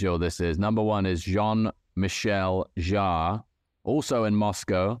one? visual this is. Number one is Jean-Michel Jarre, also in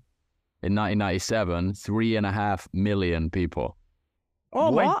Moscow in 1997, 3.5 million people.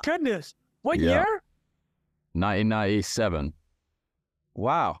 Oh my What? goodness! What Yeah. year? 1997.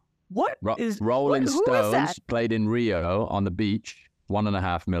 Wow. What is Rolling who is Stones that? played in Rio on the beach,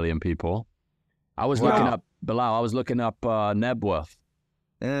 1.5 million people. I was Wow. looking up, Bilal, I was looking up Nebworth,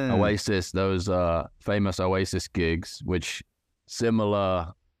 Oasis, those famous Oasis gigs, which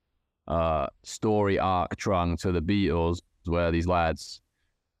similar story arc trunk to the Beatles, where these lads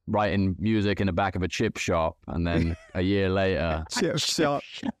writing music in the back of a chip shop, and then a year later, Chip shop.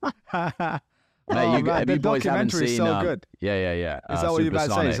 mate, the you boys haven't documentary is seen. so good. Yeah. Is that what you're about to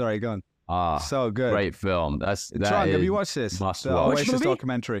say? Supersonic. Sorry, go on. Ah, So good. great film. That Trunk, have is you watched this? must The watch. Which Oasis movie?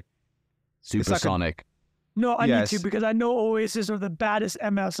 documentary. Supersonic. No, I Yes. need to because I know Oasis are the baddest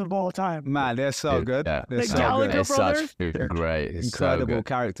MS of all time. Man, they're so Dude, good. yeah. They're The so Gallagher good. It's brothers? such great. It's Incredible so good.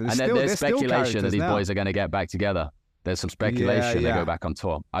 characters. And Still, there's they're still speculation that characters these now. boys are going to get back together. There's some speculation yeah. they go back on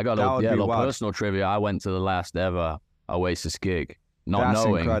tour. I got That a would be little wild. personal trivia. I went to the last ever Oasis gig, not That's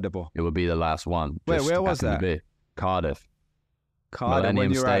knowing incredible. it would be the last one. Wait, Just where was happened to that? be. Cardiff. Cardiff, when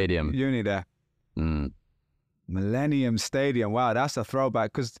Millennium you were Stadium. at uni there. Mm. Millennium Stadium. Wow, that's a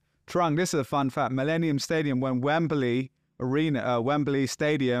throwback. Because, Trung, this is a fun fact. Millennium Stadium, when Wembley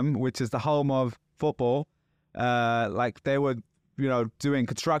Stadium, which is the home of football, like they were, doing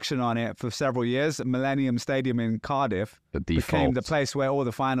construction on it for several years. Millennium Stadium in Cardiff The became the default. place where all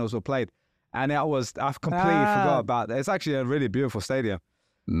the finals were played. And I've completely forgot about that. It's actually a really beautiful stadium.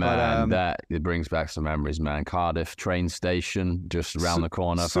 Man, it brings back some memories, man. Cardiff train station, just around the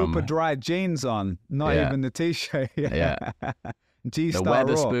corner Super from dry jeans on, not Yeah. even the t-shirt. Yeah. the G-Star Raw.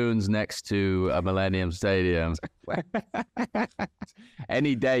 Weatherspoons next to a Millennium Stadium.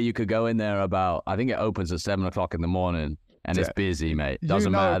 Any day you could go in there I think it opens at 7 o'clock in the morning, and it's busy, mate.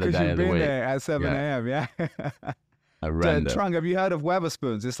 Doesn't matter the day you've of the been week. there at 7 a.m., yeah? Horrendous. Trung, have you heard of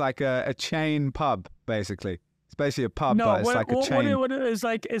Weatherspoons? It's like a chain pub, basically. It's basically a pub, No, but it's like a chain. what it is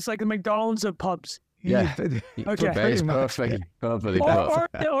like? It's like the McDonald's of pubs. Yeah. Okay. It's perfectly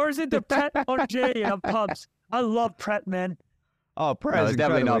put. Or is it the Pret or J of pubs? I love Pret, man. Oh, Pret No, is it's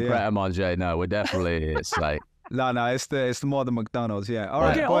definitely not incredible, Pret a Manger. No, we're definitely. It's like No, it's the more the McDonald's, yeah. All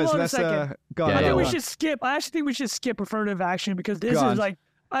right, Okay, hold boys, on a let's second. go. Yeah, I on. think we go should skip. I actually think we should skip affirmative action because this Go on. is like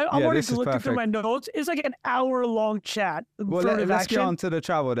I Yeah, wanted this to is look through perfect. my notes. It's like an hour-long chat. Well, Affirmative let's action. get on to the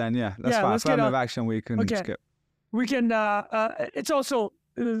travel then, yeah. That's Yeah, fine. let's get Affirmative on. action we can Okay. skip. We can. It's also,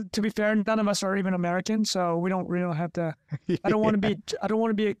 to be fair, none of us are even American, so we don't have to. I don't want to be. I don't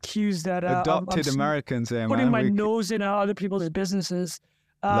want to be accused that Adopted I'm Americans here, putting man. my We- nose in other people's businesses.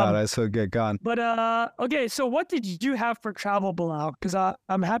 No, that's so good. Go on. But okay. So what did you have for travel, Bilal? Because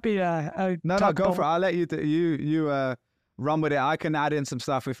I'm happy to. No, go for it. I'll let you run with it. I can add in some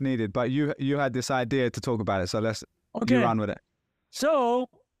stuff if needed, but you had this idea to talk about it, so Okay. you run with it. So,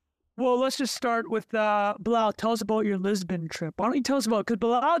 well, let's just start with Bilal. Tell us about your Lisbon trip. Why don't you tell us about? Because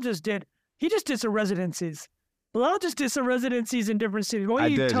Bilal just did some residencies. Bilal just did some residencies in different cities. Why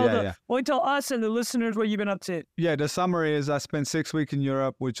don't you tell why don't you tell us and the listeners what you've been up to? Yeah, the summary is I spent 6 weeks in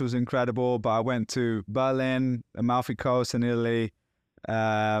Europe, which was incredible. But I went to Berlin, Amalfi Coast in Italy,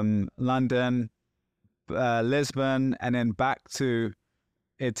 London, Lisbon, and then back to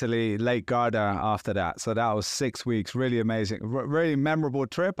Italy, Lake Garda after that. So that was 6 weeks. Really amazing. Really memorable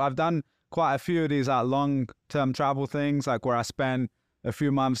trip. I've done quite a few of these long-term travel things, like where I spend a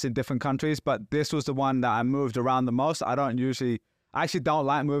few months in different countries, but this was the one that I moved around the most. I actually don't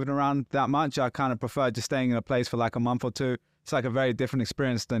like moving around that much. I kind of prefer just staying in a place for like a month or two. It's like a very different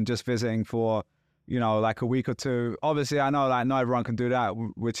experience than just visiting for, like a week or two. Obviously, I know like not everyone can do that,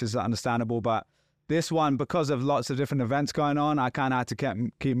 which is understandable, but this one, because of lots of different events going on, I kind of had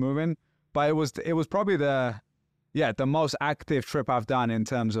to keep moving. But it was probably the most active trip I've done in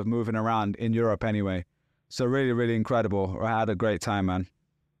terms of moving around in Europe anyway. So really, really incredible. I had a great time, man.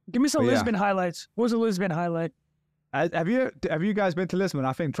 Give me some But yeah. Lisbon highlights. What was a Lisbon highlight? Have you guys been to Lisbon?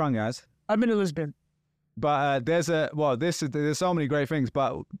 I think Trung has. I've been to Lisbon. But there's so many great things.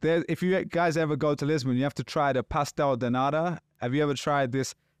 But if you guys ever go to Lisbon, you have to try the pastel de nata. Have you ever tried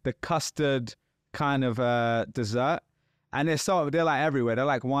the custard kind of dessert? And they're like everywhere. They're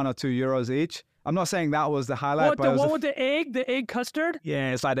like €1 or €2 each. I'm not saying that was the highlight. What, but the it was one with the egg custard?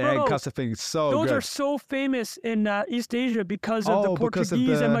 yeah, it's like the Bro, egg custard thing. It's so Those good. are so famous in East Asia because of the Oh, because of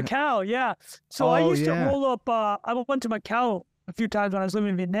Portuguese and the- Macau. Yeah. So I Oh, used to yeah. roll up. I went to Macau a few times when I was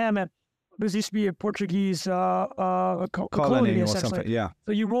living in Vietnam, and there used to be a Portuguese colony colony or essentially. something. Yeah.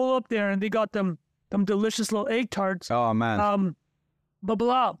 So you roll up there, and they got them delicious little egg tarts. Oh man. But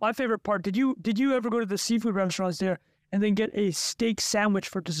Bilal, my favorite part. Did you ever go to the seafood restaurants there and then get a steak sandwich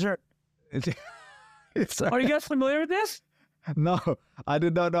for dessert? It's Are you guys familiar with this? No, I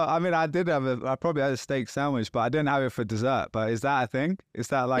did not know. I mean, I probably had a steak sandwich, but I didn't have it for dessert. But is that a thing? Is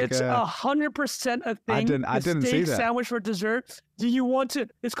that like It's 100% a thing. I didn't see steak that. sandwich for dessert. Do you want to?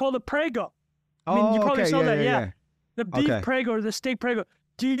 It's called a Prego. I Oh, mean, you probably okay, saw yeah, that. yeah. The beef Okay. Prego or the steak Prego.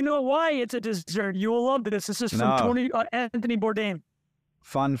 Do you know why it's a dessert? You will love this. This is from No. Anthony Bourdain.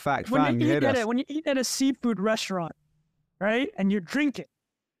 Fun fact, When you hit us. eat at a seafood restaurant, right, and you're drinking,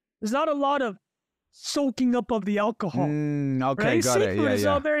 there's not a lot of soaking up of the alcohol. Okay, Right? got it. Seafood Yeah, is yeah.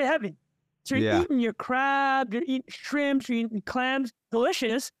 all very heavy. So you're Yeah. eating your crab, you're eating shrimps, you're eating clams,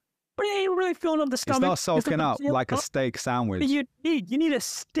 delicious, but you ain't really filling up the It's stomach. not soaking up filling like a up. steak sandwich. You need a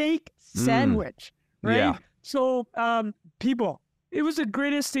steak sandwich, right? Yeah. So, people, it was the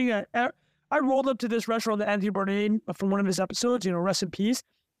greatest thing. I rolled up to this restaurant that Anthony Bourdain from one of his episodes, rest in peace.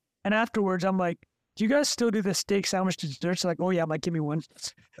 And afterwards, I'm like, do you guys still do the steak sandwich to desserts? They're like, oh yeah, I'm like, give me one.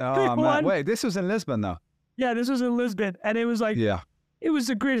 Oh, Pick man. one. Wait, this was in Lisbon, though. Yeah, this was in Lisbon. And it was like, Yeah. it was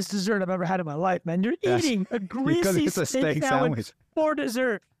the greatest dessert I've ever had in my life, man. You're Yes. eating a Because greasy it's a steak sandwich for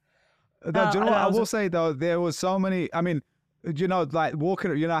dessert. No, do you know what I was- will say, though? There was so many, I mean, like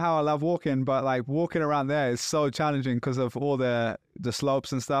walking, you know how I love walking, but like walking around there is so challenging because of all the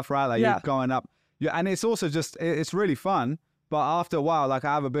slopes and stuff, right? Like Yeah. you're going up. Yeah, and it's also just, it's really fun. But after a while, like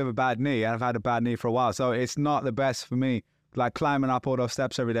I have a bit of a bad knee. I've had a bad knee for a while. So it's not the best for me, like climbing up all those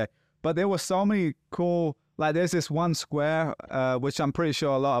steps every day. But there were so many cool, like there's this one square, which I'm pretty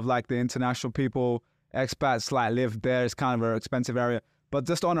sure a lot of like the international people, expats like live there. It's kind of an expensive area. But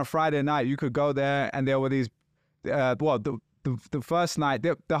just on a Friday night, you could go there and there were these, the first night,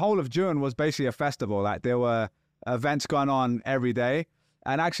 the whole of June was basically a festival. Like there were events going on every day.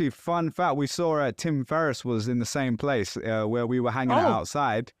 And actually, fun fact, we saw Tim Ferriss was in the same place where we were hanging out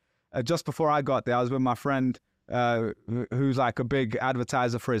outside. Just before I got there, I was with my friend who's like a big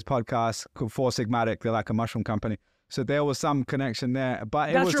advertiser for his podcast called Four Sigmatic. They're like a mushroom company. So there was some connection there.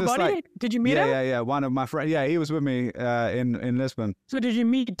 But it That's was your just buddy? like, Did you meet him? yeah. One of my friends. Yeah, he was with me in Lisbon. So did you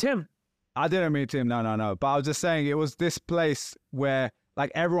meet Tim? I didn't meet him, no. But I was just saying it was this place where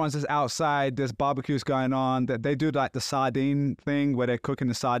like everyone's just outside, there's barbecues going on. They do like the sardine thing where they're cooking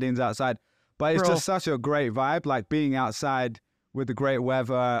the sardines outside. But it's Bro. just such a great vibe, like being outside with the great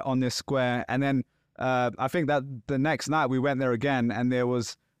weather on this square. And then I think that the next night we went there again and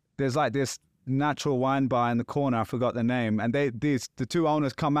there's like this natural wine bar in the corner, I forgot the name. And the two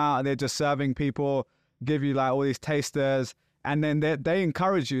owners come out and they're just serving people, give you like all these tasters. And then they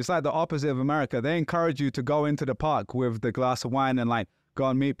encourage you. It's like the opposite of America. They encourage you to go into the park with the glass of wine and like go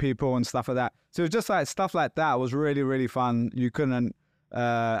and meet people and stuff like that. So it's just like stuff like that was really, really fun. You couldn't,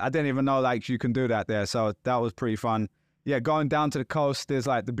 I didn't even know like you can do that there. So that was pretty fun. Yeah, going down to the coast, there's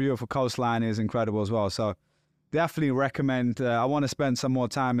like the beautiful coastline is incredible as well. So definitely recommend, I want to spend some more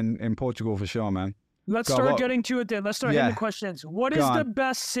time in Portugal for sure, man. Let's Go, start what- getting to it then. Let's start Yeah. hitting the questions. What Go is the on.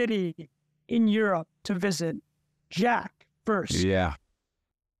 best city in Europe to visit? Jack, first. Yeah.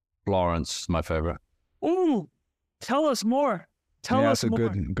 Florence, my favorite. Ooh, tell us more. Tell Yeah, us that's a more.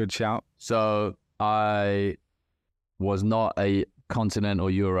 good shout. So I was not a continental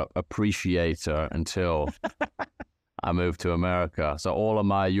Europe appreciator until I moved to America. So all of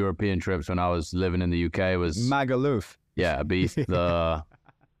my European trips when I was living in the UK was Magaluf. Ibiza.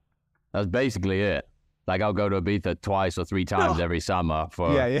 That's basically it. Like I'll go to Ibiza twice or three times No. every summer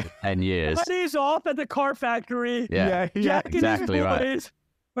for Yeah. 10 years. Buddy's off at the car factory. Yeah. Jack exactly and his right. boys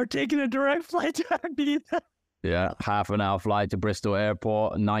are taking a direct flight to Ibiza. Yeah. Half an hour flight to Bristol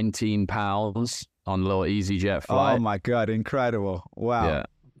Airport, £19 on a little EasyJet flight. Oh my God, incredible. Wow. Yeah.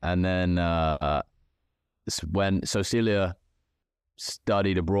 And then when Celia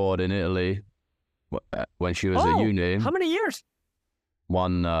studied abroad in Italy when she was at uni, How many years?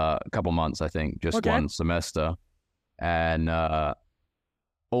 one couple months, I think, just Okay. one semester. And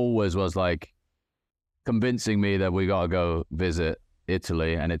always was like convincing me that we got to go visit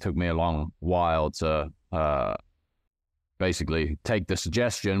Italy. And it took me a long while to basically take the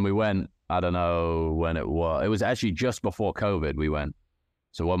suggestion. We went, I don't know when it was. It was actually just before COVID we went.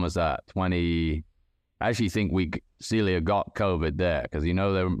 So when was that? I actually think Celia got COVID there because,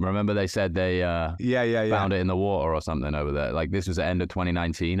 remember they said they Yeah. found it in the water or something over there. Like this was the end of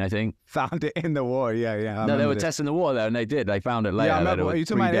 2019, I think. Found it in the war. Yeah. I No, they remember were this. testing the water there and they did. They found it later. Yeah, I that it remember. was You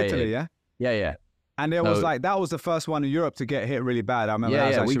talking about predated. Italy, yeah? Yeah. And it was So- like, that was the first one in Europe to get hit really bad. I remember that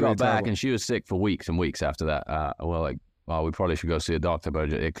was Yeah. We actually got really back terrible. and she was sick for weeks and weeks after that. We probably should go see a doctor,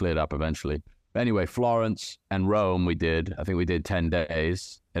 but it cleared up eventually. But anyway, Florence and Rome we did. I think we did 10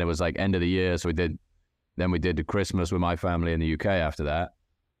 days and it was like end of the year. So we did the Christmas with my family in the UK after that.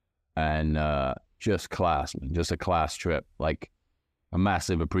 And just a class trip, like a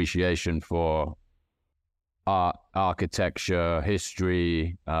massive appreciation for art, architecture,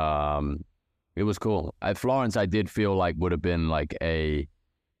 history. It was cool. At Florence, I did feel like would have been like a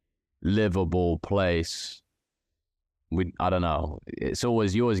livable place. I don't know. It's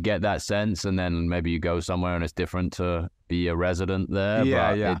always, you always get that sense, and then maybe you go somewhere and it's different to be a resident there.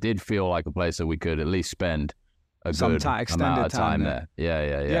 Yeah, but yeah. it did feel like a place that we could at least spend a Some good extended amount of time there.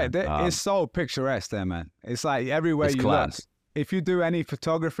 there. Yeah. It's so picturesque there, man. It's like everywhere It's you class. look. If you do any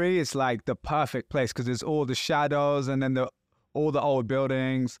photography, it's like the perfect place because it's all the shadows and then all the old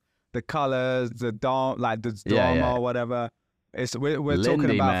buildings, the colors, the dome, like the dome or whatever. We're talking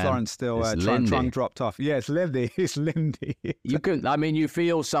Lindy, about man. Florence still. It's Trunk Lindy. dropped off. Yeah, it's Lindy. It's Lindy. You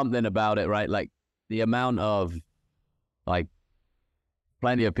feel something about it, right? Like the amount of, like,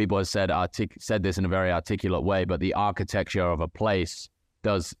 plenty of people have said this in a very articulate way, but the architecture of a place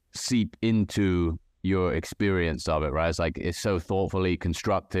does seep into your experience of it, right? It's like, it's so thoughtfully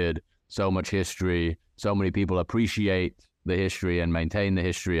constructed, so much history, so many people appreciate the history and maintain the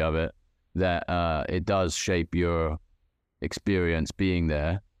history of it, that it does shape your experience being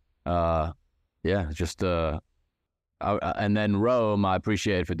there. And then Rome, I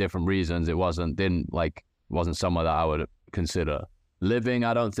appreciated for different reasons. It wasn't somewhere that I would consider living,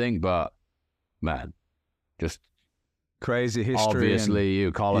 I don't think, but man, just crazy history.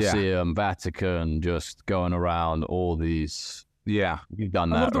 Obviously, Colosseum, Vatican, just going around all these. Yeah, you've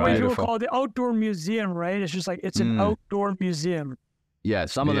done I that, love the right? way people call it the outdoor museum, right? It's just like, it's an outdoor museum. Yeah,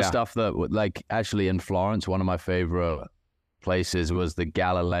 some of the stuff that, like, actually in Florence, one of my favorite places was the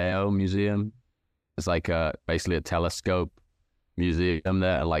Galileo Museum. It's like basically a telescope museum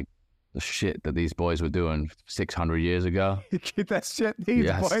there, like the shit that these boys were doing 600 years ago. That shit these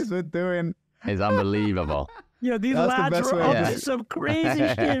boys were doing is unbelievable. Yeah, these lads were up to some crazy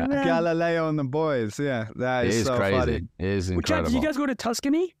shit, man. Galileo and the boys, that is so crazy. funny. It is incredible. Did you guys go to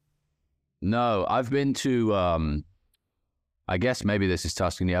Tuscany? No, I've been to, I guess maybe this is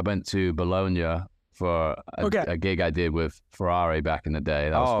Tuscany. I went to Bologna for a gig I did with Ferrari back in the day.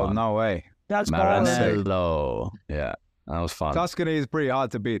 That was fun. No way. That's Maranello. Yeah, that was fun. Tuscany is pretty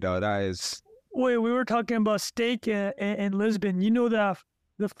hard to beat, though. That is. Wait, we were talking about steak in Lisbon. You know the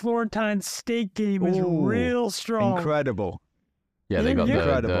Florentine steak game is real strong. Incredible. Yeah, they got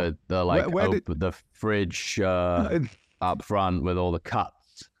the fridge up front with all the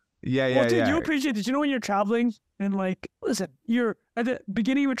cuts. Well, dude, you appreciate it. You know when you're traveling and, like, listen, you're at the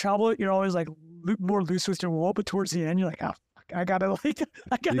beginning of your travel, you're always like more loose with your wallet, but towards the end, you're like, I gotta every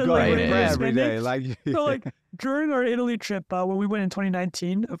day. Like, so, like, during our Italy trip, when we went in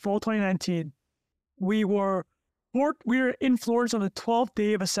 2019, fall 2019, we were in Florence on the 12th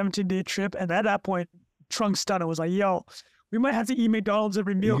day of a 17-day trip, and at that point, Trunk Stunner was like, yo, we might have to eat McDonald's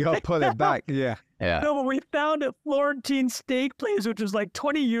every meal. You gotta pull it back, yeah. No, but we found a Florentine steak place, which was like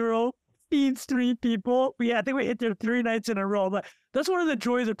 €20, feeds 3 people. I think we hit there 3 nights in a row. But that's one of the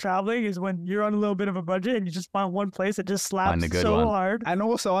joys of traveling, is when you're on a little bit of a budget and you just find one place that just slaps so hard. And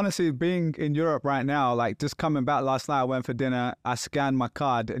also, honestly, being in Europe right now, like, just coming back last night, I went for dinner, I scanned my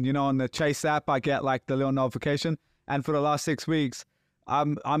card, and on the Chase app, I get like the little notification. And for the last 6 weeks,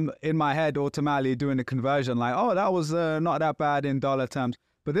 I'm in my head automatically doing the conversion, like, oh, that was not that bad in dollar terms.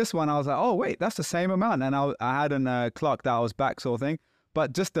 But this one, I was like, oh, wait, that's the same amount. And I hadn't clocked that I was back, sort of thing.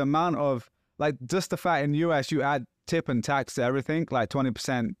 But just the amount of, like, just the fact in the US, you add tip and tax to everything, like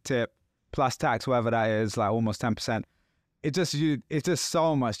 20% tip plus tax, whatever that is, like almost 10%. It's just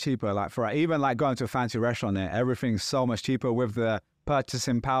so much cheaper. Like, for even like going to a fancy restaurant there, everything's so much cheaper with the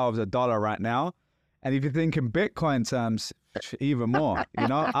purchasing power of the dollar right now. And if you think in Bitcoin terms, even more,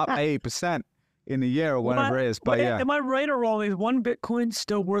 up 80% in a year or whatever it is. But am I right or wrong? Is 1 Bitcoin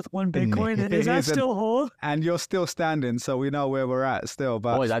still worth 1 Bitcoin? Is that still hold? And you're still standing, so we know where we're at still.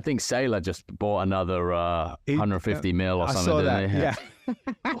 But boys, I think Saylor just bought another 150 mil or something. I saw that.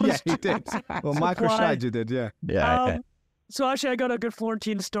 Yeah, he did. Well, MicroStrategy did. Yeah. So actually, I got a good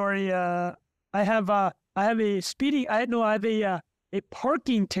Florentine story. I have a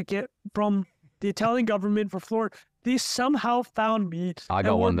parking ticket from the Italian government for Florida. They somehow found me. I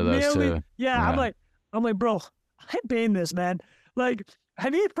got one of those too. Yeah, I'm like, bro, I'm paying this, man. Like,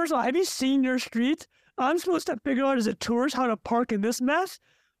 have you seen your street? I'm supposed to figure out as a tourist how to park in this mess.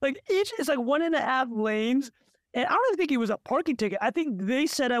 Like, each is like 1.5 lanes, and I don't even think it was a parking ticket. I think they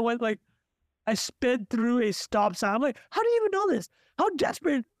said I sped through a stop sign. I'm like, how do you even know this? How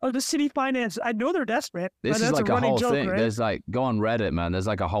desperate are the city finances? I know they're desperate. This is like a whole thing. Right? There's like, go on Reddit, man. There's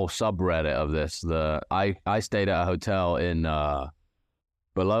like a whole subreddit of this. I stayed at a hotel in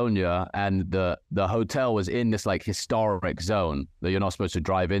Bologna, and the hotel was in this like historic zone that you're not supposed to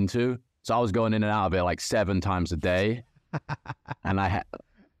drive into. So I was going in and out of it like 7 times a day, and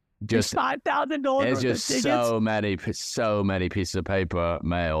just $5,000. it's just so many pieces of paper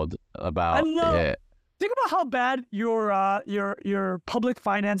mailed about it. Think about how bad your public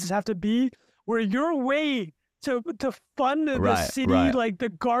finances have to be, where your way to fund the city, like the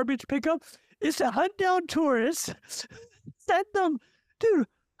garbage pickup, is to hunt down tourists, send them. Dude,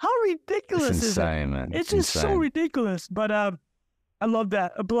 how ridiculous is it? Man. It's just insane. So ridiculous. But I love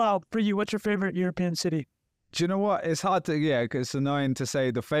that. Bilal, for you, what's your favorite European city? Do you know what? It's hard to, it's annoying to say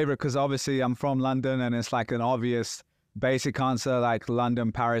the favorite because obviously I'm from London and it's like an obvious basic answer like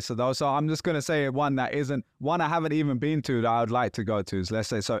London, Paris, or those. So I'm just going to say one that isn't, one I haven't even been to that I would like to go to. So let's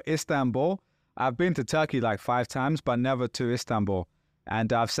say, so Istanbul. I've been to Turkey like 5 times, but never to Istanbul.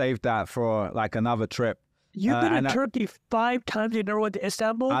 And I've saved that for like another trip. You've been to Turkey 5 times, you never went to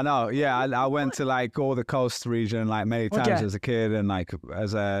Istanbul? I know, yeah. I went to like all the coast region like many times as a kid and like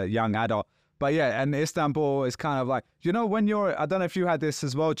as a young adult. But yeah, and Istanbul is kind of like, when I don't know if you had this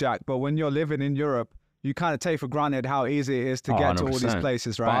as well, Jack, but when you're living in Europe, you kind of take for granted how easy it is to get to all these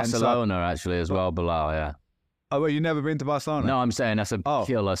places, right? Barcelona actually as well, Bilal, yeah. Oh, well, you never been to Barcelona? No, I'm saying that's a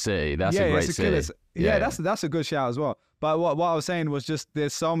killer city. That's a great city. That's a good shout as well. But what I was saying was just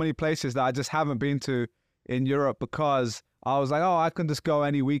there's so many places that I just haven't been to in Europe because I was like, I can just go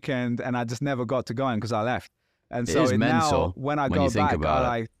any weekend, and I just never got to going because I left. And so now when I go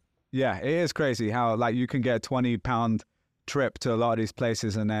back, it is crazy how like you can get a £20 trip to a lot of these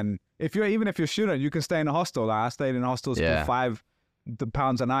places, and then even if you're a student, you can stay in a hostel. Like I stayed in hostels for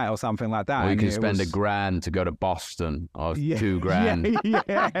 £5 a night or something like that. Or you can spend $1,000 to go to Boston or $2,000.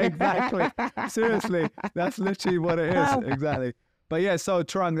 Yeah, exactly. Seriously, that's literally what it is. Exactly. But yeah, so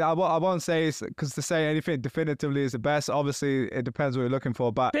Trung, I won't say because to say anything definitively is the best. Obviously, it depends what you're looking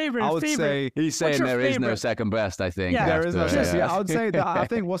for. But I would say he's saying there is no second best. I think there is no second. I would say that I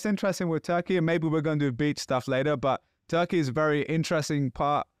think what's interesting with Turkey, and maybe we're going to do beach stuff later, but Turkey is a very interesting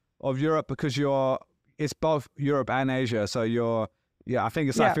part of Europe because it's both Europe and Asia. So I think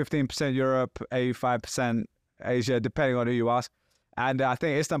it's like 15% Europe, 85% Asia, depending on who you ask. And I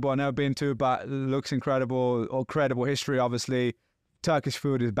think Istanbul I've never been to, but it looks incredible. Incredible history, obviously. Turkish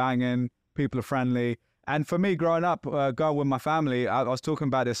food is banging. People are friendly. And for me, growing up, going with my family, I was talking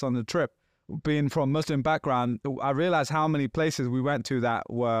about this on the trip. Being from Muslim background, I realized how many places we went to that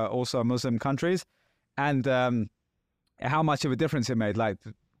were also Muslim countries, and how much of a difference it made. Like,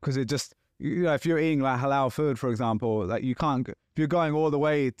 because it just, if you're eating like halal food, for example, like you can't. If you're going all the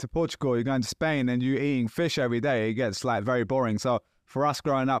way to Portugal, you're going to Spain, and you're eating fish every day, it gets like very boring. So for us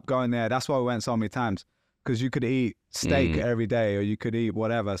growing up, going there, that's why we went so many times. Because you could eat steak every day, or you could eat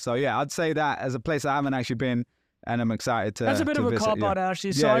whatever. So yeah, I'd say that as a place I haven't actually been, and I'm excited to. That's a bit of a cop-out,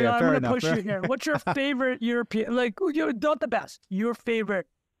 actually. So I'm going to push you here. What's your favorite European? Like, you're not the best. Your favorite?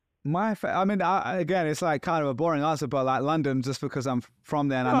 Again, it's like kind of a boring answer, but like London, just because I'm from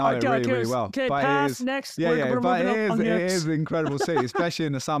there and I know it really, really well. Okay, but pass next. But it is an incredible city, especially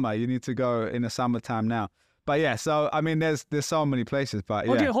in the summer. You need to go in the summertime now. But yeah, so I mean, there's so many places. But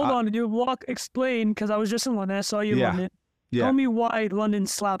yeah. Okay, hold on. You explain, because I was just in London. I saw you in London. Yeah. Tell me why London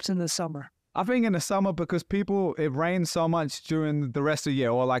slaps in the summer. I think in the summer because it rains so much during the rest of the year,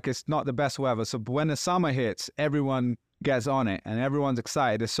 or like it's not the best weather. So when the summer hits, everyone gets on it and everyone's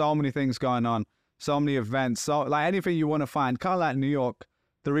excited. There's so many things going on, so many events, so like anything you want to find. Kind of like New York.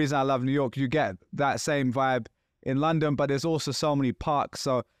 The reason I love New York, you get that same vibe in London, but there's also so many parks.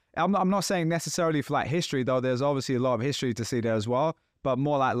 So I'm not saying necessarily for like history, though. There's obviously a lot of history to see there as well, but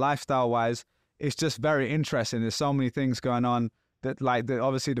more like lifestyle-wise, it's just very interesting. There's so many things going on that, like,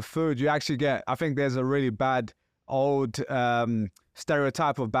 obviously the food you actually get. I think there's a really bad old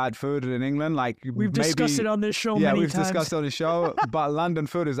stereotype of bad food in England. Like we've discussed it on this show many times. Yeah, we've discussed it on the show, but London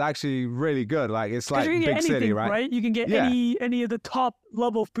food is actually really good. Like it's like big city, right? You can get any of the top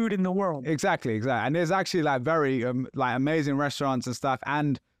level food in the world. Exactly. And there's actually like very like amazing restaurants and stuff,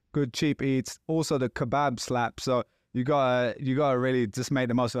 and good cheap eats. Also the kebab slap. So you gotta really just make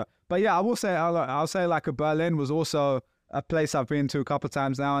the most of it. But yeah, I will say I'll say like Berlin was also a place I've been to a couple of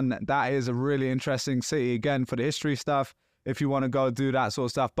times now, and that is a really interesting city again for the history stuff. If you want to go do that sort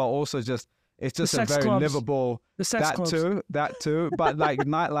of stuff, but also it's just a very livable. The sex clubs. That too. But like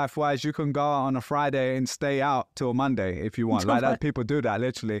nightlife wise, you can go out on a Friday and stay out till Monday if you want. Like that, people do that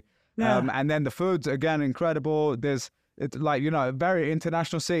literally. Yeah. And then the food's again incredible. It's like a very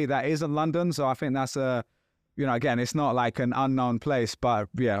international city that isn't London, so I think that's again, it's not like an unknown place, but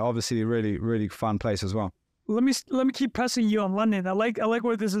yeah, obviously a really, really fun place as well. Let me keep pressing you on London. I like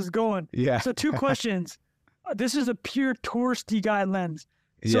where this is going. Yeah. So 2 questions. This is a pure touristy guy lens.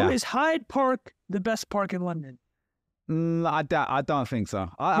 So is Hyde Park the best park in London? I don't think so.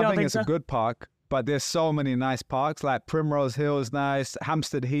 I think it's a good park, But there's so many nice parks, like Primrose Hill is nice.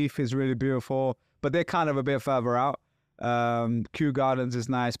 Hampstead Heath is really beautiful, but they're kind of a bit further out. Kew Gardens is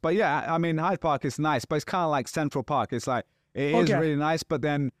nice. But yeah, I mean, Hyde Park is nice, but it's kind of like Central Park. It's like, it is really nice. But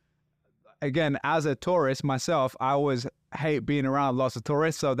then again, as a tourist myself, I always hate being around lots of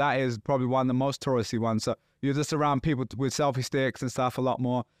tourists. So that is probably one of the most touristy ones. So you're just around people with selfie sticks and stuff a lot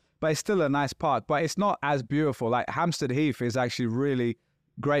more. But it's still a nice park, but it's not as beautiful. Like Hampstead Heath is actually really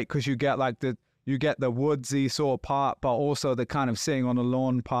great because you get like you get the woodsy sort of part, but also the kind of sitting on the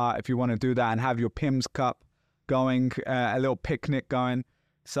lawn part if you want to do that and have your Pimm's cup going, a little picnic going.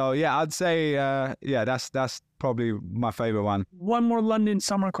 So yeah, I'd say that's probably my favorite one. One more London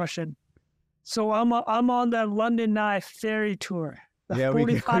summer question. So I'm on that London Eye ferry tour. The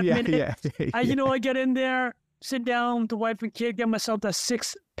 45 minutes. I get in there, sit down with the wife and kid, get myself that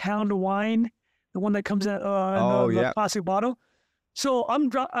 6-pound wine, the one that comes in the plastic bottle. So I'm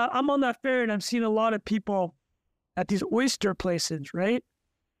on that ferry and I'm seeing a lot of people at these oyster places, right?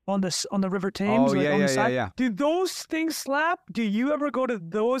 On the River Thames. Yeah. Do those things slap? Do you ever go to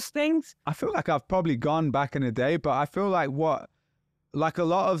those things? I feel like I've probably gone back in the day, but I feel like a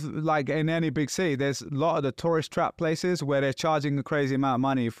lot of, like in any big city, there's a lot of the tourist trap places where they're charging a crazy amount of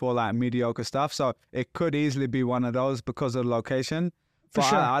money for like mediocre stuff. So it could easily be one of those because of the location. For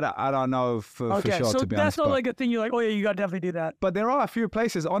sure. I don't know for sure, so to be honest. That's not like a thing you're like, oh yeah, you got to definitely do that. But there are a few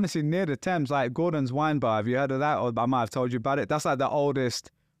places, honestly, near the Thames, like Gordon's Wine Bar. Have you heard of that? Or I might have told you about it. That's like the oldest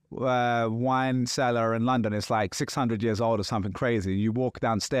wine cellar in London. It's like 600 years old or something crazy. You walk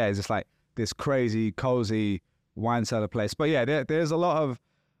downstairs, it's like this crazy, cozy wine cellar place. But yeah, there's a lot of,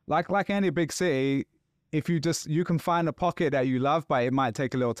 like any big city, if you can find a pocket that you love, but it might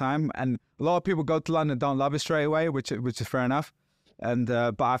take a little time. And a lot of people go to London, don't love it straight away, which is fair enough. And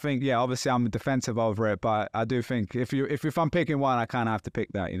but I think, yeah, obviously I'm defensive over it, but I do think if I'm picking one, I kind of have to pick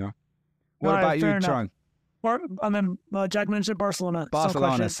that, you know. What about you, Trung? And then Jack mentioned Barcelona.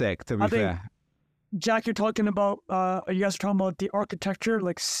 Barcelona's sick, to be fair. Jack, you're talking about, you guys are talking about the architecture,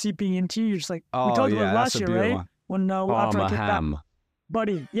 like seeping into you. You're just like, we oh, talked yeah, about it last year, right? One. When after I kicked back, Ham.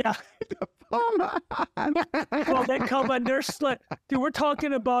 buddy, yeah. Well, they come and they're like, dude, we're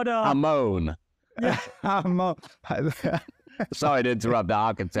talking about Amon. Yeah. Sorry to interrupt the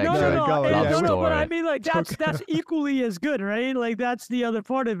architecture. No, but I mean, like, that's equally as good, right? Like, that's the other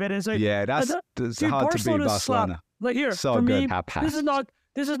part of it. It's like, yeah, that's dude, hard to beat Barcelona. Slap. Like, here, so for good. me,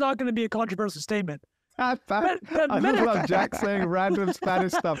 this is not going to be a controversial statement. I just love Jack saying random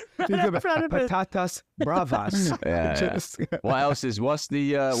Spanish stuff. Patatas bravas. Yeah. What's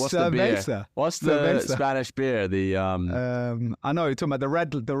the beer? What's the Spanish beer? I know you're talking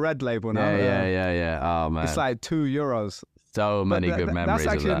about the red label now. Yeah. Oh man, it's like €2. So many good memories. That's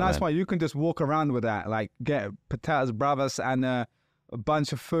actually of that, a nice man. one. You can just walk around with that, like get patatas bravas and a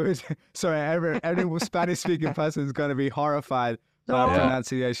bunch of food. Sorry, every Spanish-speaking person is going to be horrified by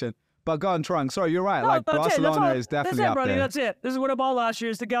pronunciation. But go on, Trung. Sorry, you're right. Like Barcelona is definitely up there. That's it. This is what I bought last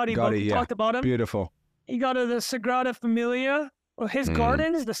year. Is the Gaudi book. We talked about him. Beautiful. He got the Sagrada Familia. His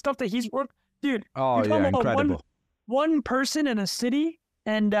gardens, the stuff that he's worked. Dude. Oh yeah, incredible. One person in a city,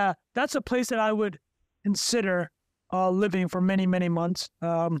 and that's a place that I would consider living for many, many months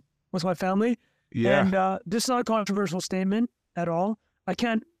with my family. Yeah. And this is not a controversial statement at all. I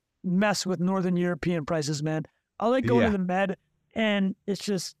can't mess with Northern European prices, man. I like going to the Med, and it's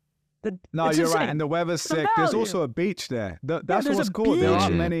just. You're right, and the weather's sick. There's also a beach there. That's what's cool. There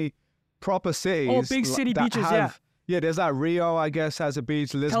aren't many proper cities. Oh, big city beaches, Yeah, there's like Rio, I guess, has a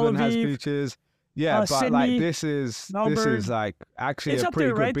beach. Lisbon has beaches. Yeah, but Sydney, like this is like actually it's a up pretty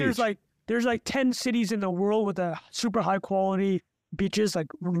there, good right? beach. There's like 10 cities in the world with a super high quality beaches, like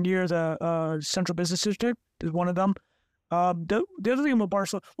near the central business district is one of them. The other thing about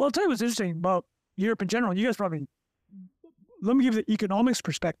Barcelona, well, I'll tell you what's interesting about Europe in general. You guys probably. Let me give the economics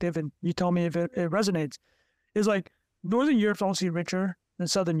perspective, and you tell me if it resonates. Is like Northern Europe's obviously richer than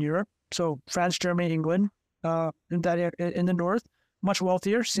Southern Europe. So France, Germany, England, in the north, much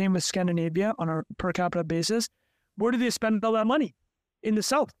wealthier. Same with Scandinavia on a per capita basis. Where do they spend all that money? In the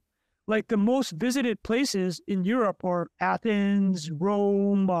south. Like the most visited places in Europe are Athens,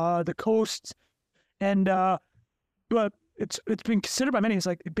 Rome, the coasts, and but it's been considered by many. It's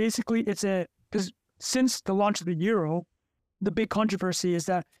like basically because since the launch of the euro. The big controversy is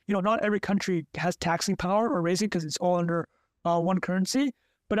that, not every country has taxing power or raising because it's all under one currency.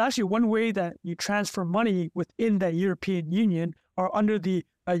 But actually, one way that you transfer money within the European Union or under the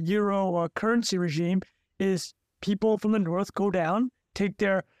euro currency regime is people from the north go down, take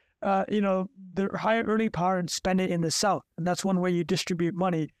their the higher earning power and spend it in the South. And that's one way you distribute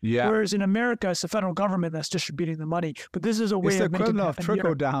money. Yeah. Whereas in America, it's the federal government that's distributing the money. But this is a way It's the of making it equivalent of happen trickle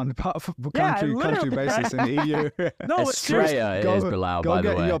here. down Yeah, country literally, basis in the EU. No, but seriously, Estrella is Bilal, Go by the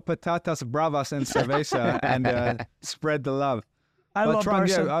get way. your patatas bravas and cerveza and spread the love. I But love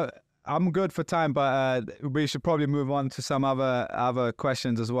Trung, Barca. I'm good for time, but we should probably move on to some other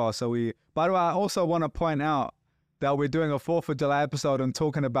questions as well. By the way, I also want to point out that we're doing a 4th of July episode and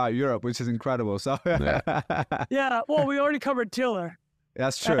talking about Europe, which is incredible. So Yeah, well, we already covered Taylor.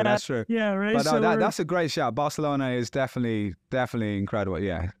 that's true. That's true. Yeah, right. But So that's a great shout. Barcelona is definitely incredible.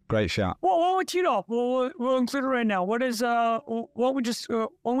 Yeah, great shout. well, what would you know? We'll include it right now. What is what we just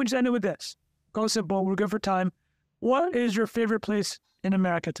end it with this? Go simple. We're good for time. What is your favorite place in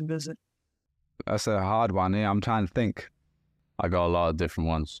America to visit? That's a hard one. Yeah, I'm trying to think. I got a lot of different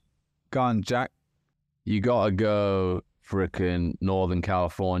ones. Go on, Jack. You gotta go frickin' Northern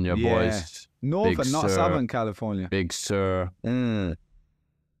California, Yeah. boys. Northern, Big not Sur. Southern California. Big Sur. Yeah.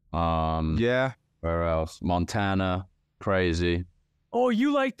 Where else? Montana. Crazy. Oh,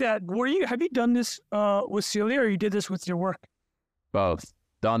 you like that? Have you done this with Celia, or you did this with your work? Both.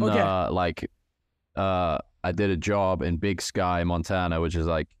 Done Okay. I did a job in Big Sky, Montana, which is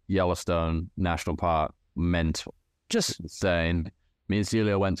like Yellowstone National Park. Mental. Just Insane. Me and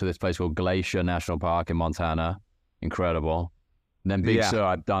Celia went to this place called Glacier National Park in Montana. Incredible. And then Big Yeah. Sur,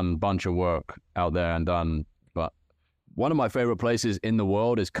 I've done a bunch of work out there but one of my favorite places in the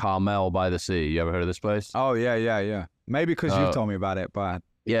world is Carmel by the Sea. You ever heard of this place? Oh, yeah. Maybe because you've told me about it, but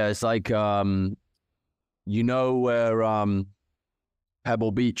Yeah, it's like, you know where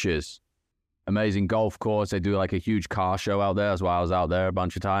Pebble Beach is? Amazing golf course. They do like a huge car show out there. That's why I was out there a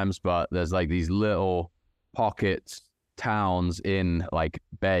bunch of times. But there's like these little pockets, towns in like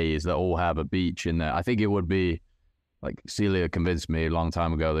bays that all have a beach in there. I think it would be like Celia convinced me a long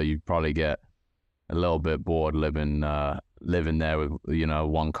time ago that you'd probably get a little bit bored living there with,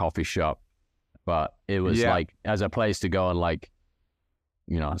 one coffee shop. But it was like as a place to go and like,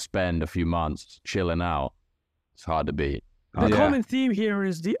 spend a few months chilling out. It's hard to beat. the common theme here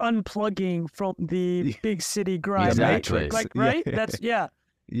is the unplugging from the big city grind, Exactly. right? Right? That's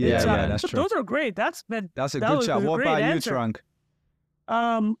that's true. Those are great. That's a that good was shout. a What great about answer. you, Trunk?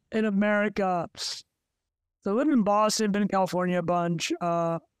 In America, so I lived in Boston, been in California a bunch.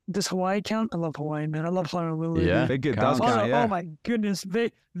 Does Hawaii count? I love Hawaii, man. I love Honolulu. Yeah. I think it does count, yeah. Oh my goodness,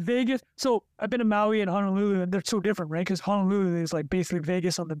 Vegas. So I've been to Maui and Honolulu, and they're so different, right? Because Honolulu is like basically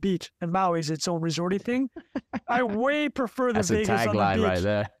Vegas on the beach, and Maui is its own resorty thing. I way prefer the That's a Vegas on the tagline beach. right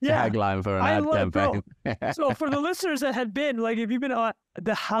there. Yeah. Tagline for an I ad love, campaign. So for the listeners that had been, like, if you've been at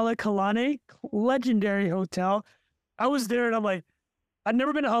the Halekulani, legendary hotel, I was there and I'm like, I'd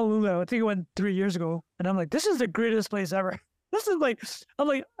never been to Honolulu. I think I went 3 years ago, and I'm like, this is the greatest place ever. This is like, I'm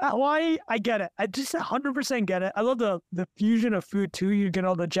like, Hawaii, I get it. I just 100% get it. I love the fusion of food too. You get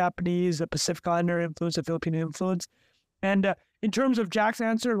all the Japanese, the Pacific Islander influence, the Filipino influence. And in terms of Jack's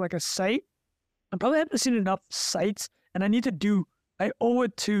answer, like a site, I probably haven't seen enough sites, and I owe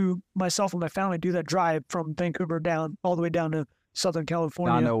it to myself and my family to do that drive from Vancouver down, all the way down to Southern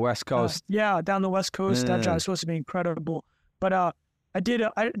California. Down the West Coast. Down the West Coast. That drive is supposed to be incredible. But I did.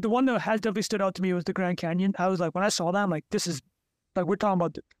 The one that has definitely stood out to me was the Grand Canyon. I was like, when I saw that, I'm like, this is, like, we're talking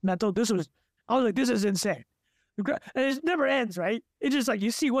about mental. I was like, this is insane. And it never ends, right? It's just like,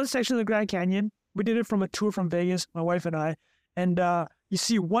 you see one section of the Grand Canyon. We did it from a tour from Vegas, my wife and I. And you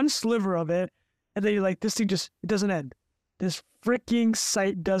see one sliver of it. And then you're like, this thing it doesn't end. This freaking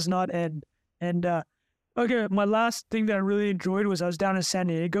site does not end. And okay, my last thing that I really enjoyed was I was down in San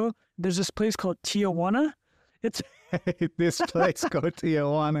Diego. There's this place called Tijuana. It's This place called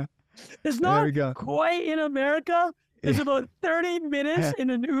Tijuana. It's There not we go. quite in America. It's about 30 minutes in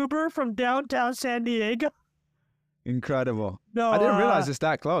an Uber from downtown San Diego. Incredible. No, I didn't realize it's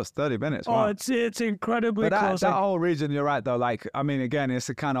that close. 30 minutes. Oh, Wow. it's incredibly But close. that whole region, you're right, though. Like, I mean, again, it's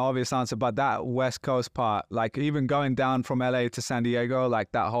a kind of obvious answer, but that West Coast part, like even going down from LA to San Diego,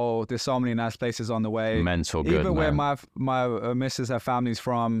 like that whole, there's so many nice places on the way. Mental good, Even where man. my missus, her family's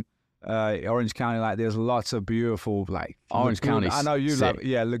from, Orange County, like there's lots of beautiful, like Orange Laguna. County's I know you sick.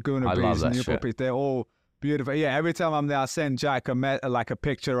 love, Laguna I Beach, love that Newport shit. Beach. They're all beautiful. Yeah, every time I'm there, I send Jack a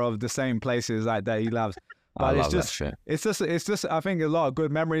picture of the same places like that he loves. But I it's love just, that shit. it's just, I think a lot of good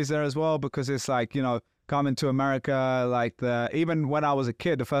memories there as well, because it's like, you know, coming to America, like even when I was a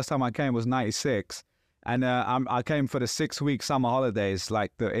kid, the first time I came was 96. And I came for the 6-week summer holidays.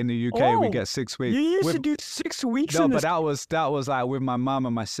 Like in the UK, we Oh, get 6 weeks. you used With- to do 6 weeks no, in but this. that was like with my mum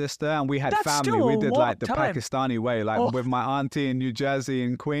and my sister, and we had That's family. still We a did long like the time. Pakistani way, like Oh. with my auntie in New Jersey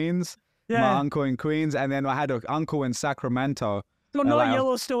in Queens, my Yeah. uncle in Queens, and then I had an uncle in Sacramento. So not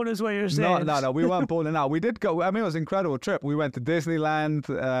Yellowstone is what you're saying. No. We weren't balling out. We did go. I mean, it was an incredible trip. We went to Disneyland.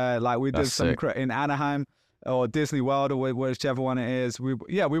 Like we did in Anaheim or Disney World or whichever one it is. We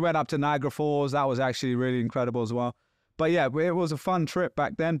went up to Niagara Falls. That was actually really incredible as well. But yeah, it was a fun trip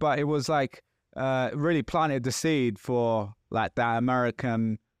back then. But it was like really planted the seed for like that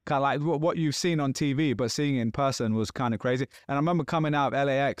American kind of like what you've seen on TV, but seeing it in person was kind of crazy. And I remember coming out of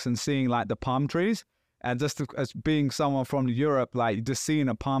LAX and seeing like the palm trees. And just as being someone from Europe, like just seeing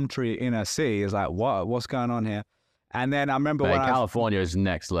a palm tree in a city is like, what's going on here? And then I remember when California is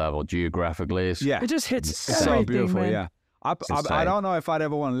next level geographically. It just hits so beautiful, man. Yeah. I don't know if I'd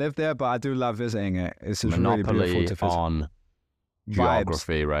ever want to live there, but I do love visiting it. It's just really beautiful to visit. On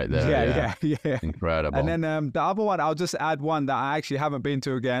geography right there. Yeah. Incredible. And then the other one, I'll just add one that I actually haven't been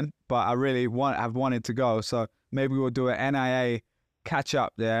to again, but I really have wanted to go. So maybe we'll do an NIA catch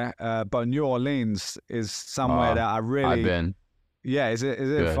up there. But New Orleans is somewhere that I really... I've been. Yeah, is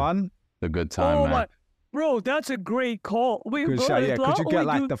it fun? A good time, man. Bro, that's a great call. Wait, good shot, yeah. Could you get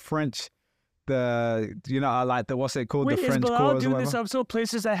like the French... like what's it called? Wait, the French Bilal Quarter. Do this episode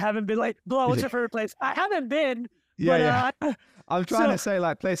places I haven't been. Like, Bilal, what's your favorite place? I haven't been. Yeah. I'm trying to say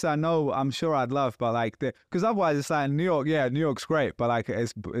like places I know I'm sure I'd love, but like because otherwise it's like New York. Yeah, New York's great, but like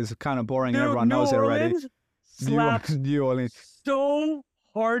it's kind of boring. Everyone knows it already. New Orleans. So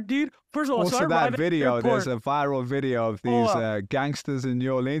hard, dude. First of all, also that video, there's a viral video of these gangsters in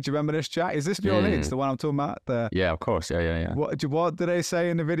New Orleans. Do you remember this, chat? Is this New Orleans, the one I'm talking about? Yeah, of course. Yeah. What do they say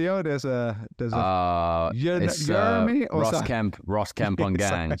in the video? There's a Jeremy or Ross Kemp on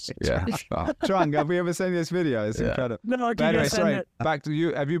gangs. Yeah. Trung, have we ever seen this video? It's incredible. No, sorry. Back to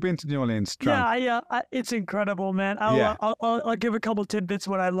you. Have you been to New Orleans, Trung? Yeah. It's incredible, man. I'll give a couple tidbits.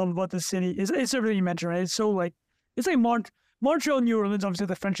 What I love about the city is it's everything you mentioned, right? It's so like Montreal and New Orleans, obviously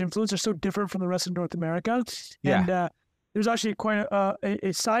the French influence, are so different from the rest of North America. Yeah. And there's actually quite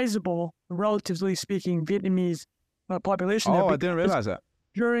a sizable, relatively speaking, Vietnamese population there. Oh, I didn't realize that.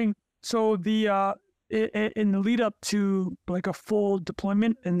 In the lead up to like a full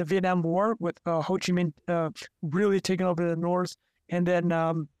deployment in the Vietnam War with Ho Chi Minh really taking over the north and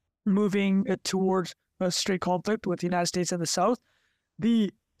then moving towards a straight conflict with the United States and the South,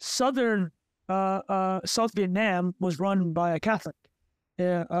 the southern South Vietnam was run by a Catholic,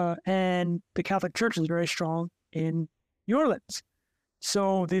 and the Catholic Church is very strong in New Orleans.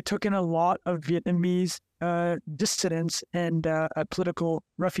 So they took in a lot of Vietnamese dissidents and political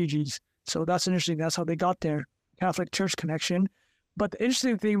refugees. So that's interesting. That's how they got their Catholic Church connection. But the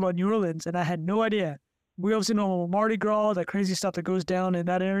interesting thing about New Orleans, and I had no idea, we obviously know Mardi Gras, that crazy stuff that goes down in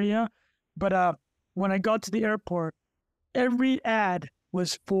that area. But when I got to the airport, every ad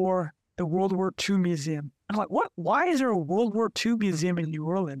was for the World War II Museum. I'm like, what? Why is there a World War II museum in New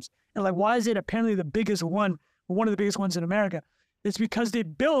Orleans? And like, why is it apparently the biggest one, or one of the biggest ones in America? It's because they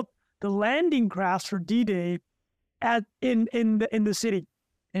built the landing crafts for D-Day in the city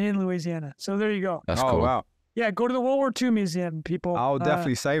and in Louisiana. So there you go. That's cool. Wow. Yeah, go to the World War II Museum, people. I'll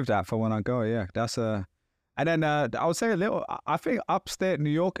definitely save that for when I go. Yeah, that's a. And then I would say I think upstate New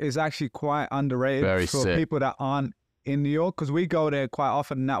York is actually quite underrated for people that aren't in New York, because we go there quite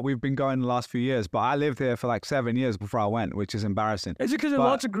often now. We've been going the last few years, but I lived here for like 7 years before I went, which is embarrassing. Is it because there's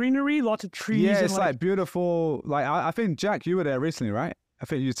lots of greenery, lots of trees? Yeah, it's like beautiful. Like I think, Jack, you were there recently, right? I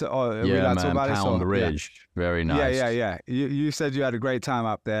think you Pound Ridge, very nice. Yeah. You said you had a great time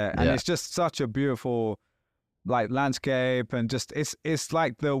up there, and it's just such a beautiful like landscape, and just it's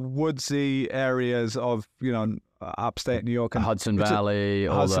like the woodsy areas of upstate New York and Hudson Valley,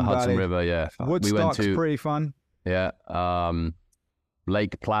 the Hudson River. Yeah, Woodstock's pretty fun. Yeah.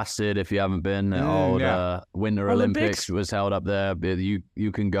 Lake Placid, if you haven't been, Winter Olympics was held up there.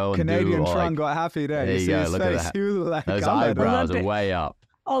 You can go and Canadian Trung got happy there. There you go. Look at that. Those eyebrows are way up.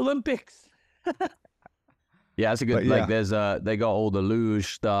 Olympics. Yeah, that's a good. There's they got all the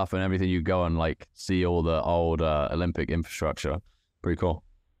luge stuff and everything. You go and like see all the old Olympic infrastructure. Pretty cool.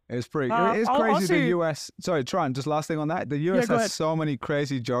 It's pretty. It's crazy. The US. Sorry, Trung. Just last thing on that. The US has so many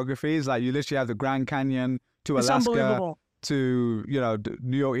crazy geographies. Like you literally have the Grand Canyon to Alaska to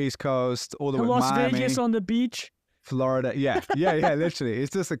New York East Coast all the way to Las Miami, Vegas on the beach, Florida. Yeah. Literally,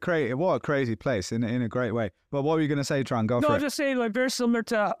 it's just a crazy place in a great way. But what were you gonna say, Trung? Go for it. No, just saying, like very similar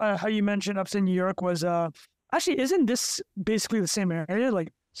to how you mentioned upstate New York was. Actually, isn't this basically the same area?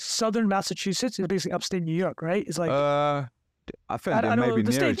 Like southern Massachusetts is basically upstate New York, right? It's like I think they may be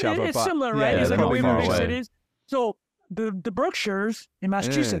near each other. It's similar, right? Yeah, it's like a way more big away. cities. So the Berkshires in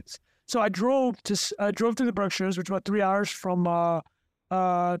Massachusetts. So I drove through the Berkshires, which was about 3 hours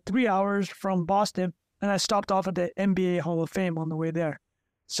from Boston, and I stopped off at the NBA Hall of Fame on the way there.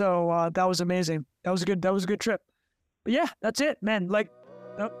 So that was amazing. That was a good trip. But yeah, that's it, man. Like,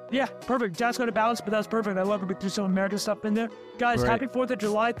 yeah, perfect. Jack's got a balance, but that's perfect. I love it. We threw some American stuff in there. Guys, Great. happy 4th of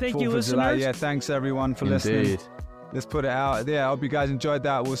July. Thank you, 4th of listeners. July. Yeah, thanks everyone for listening. Indeed. Let's put it out. Yeah, I hope you guys enjoyed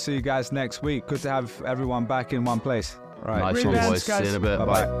that. We'll see you guys next week. Good to have everyone back in one place. All right. Nice Great one, bands, boys. See you in a bit.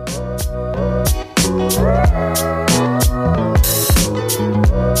 Bye-bye. Bye.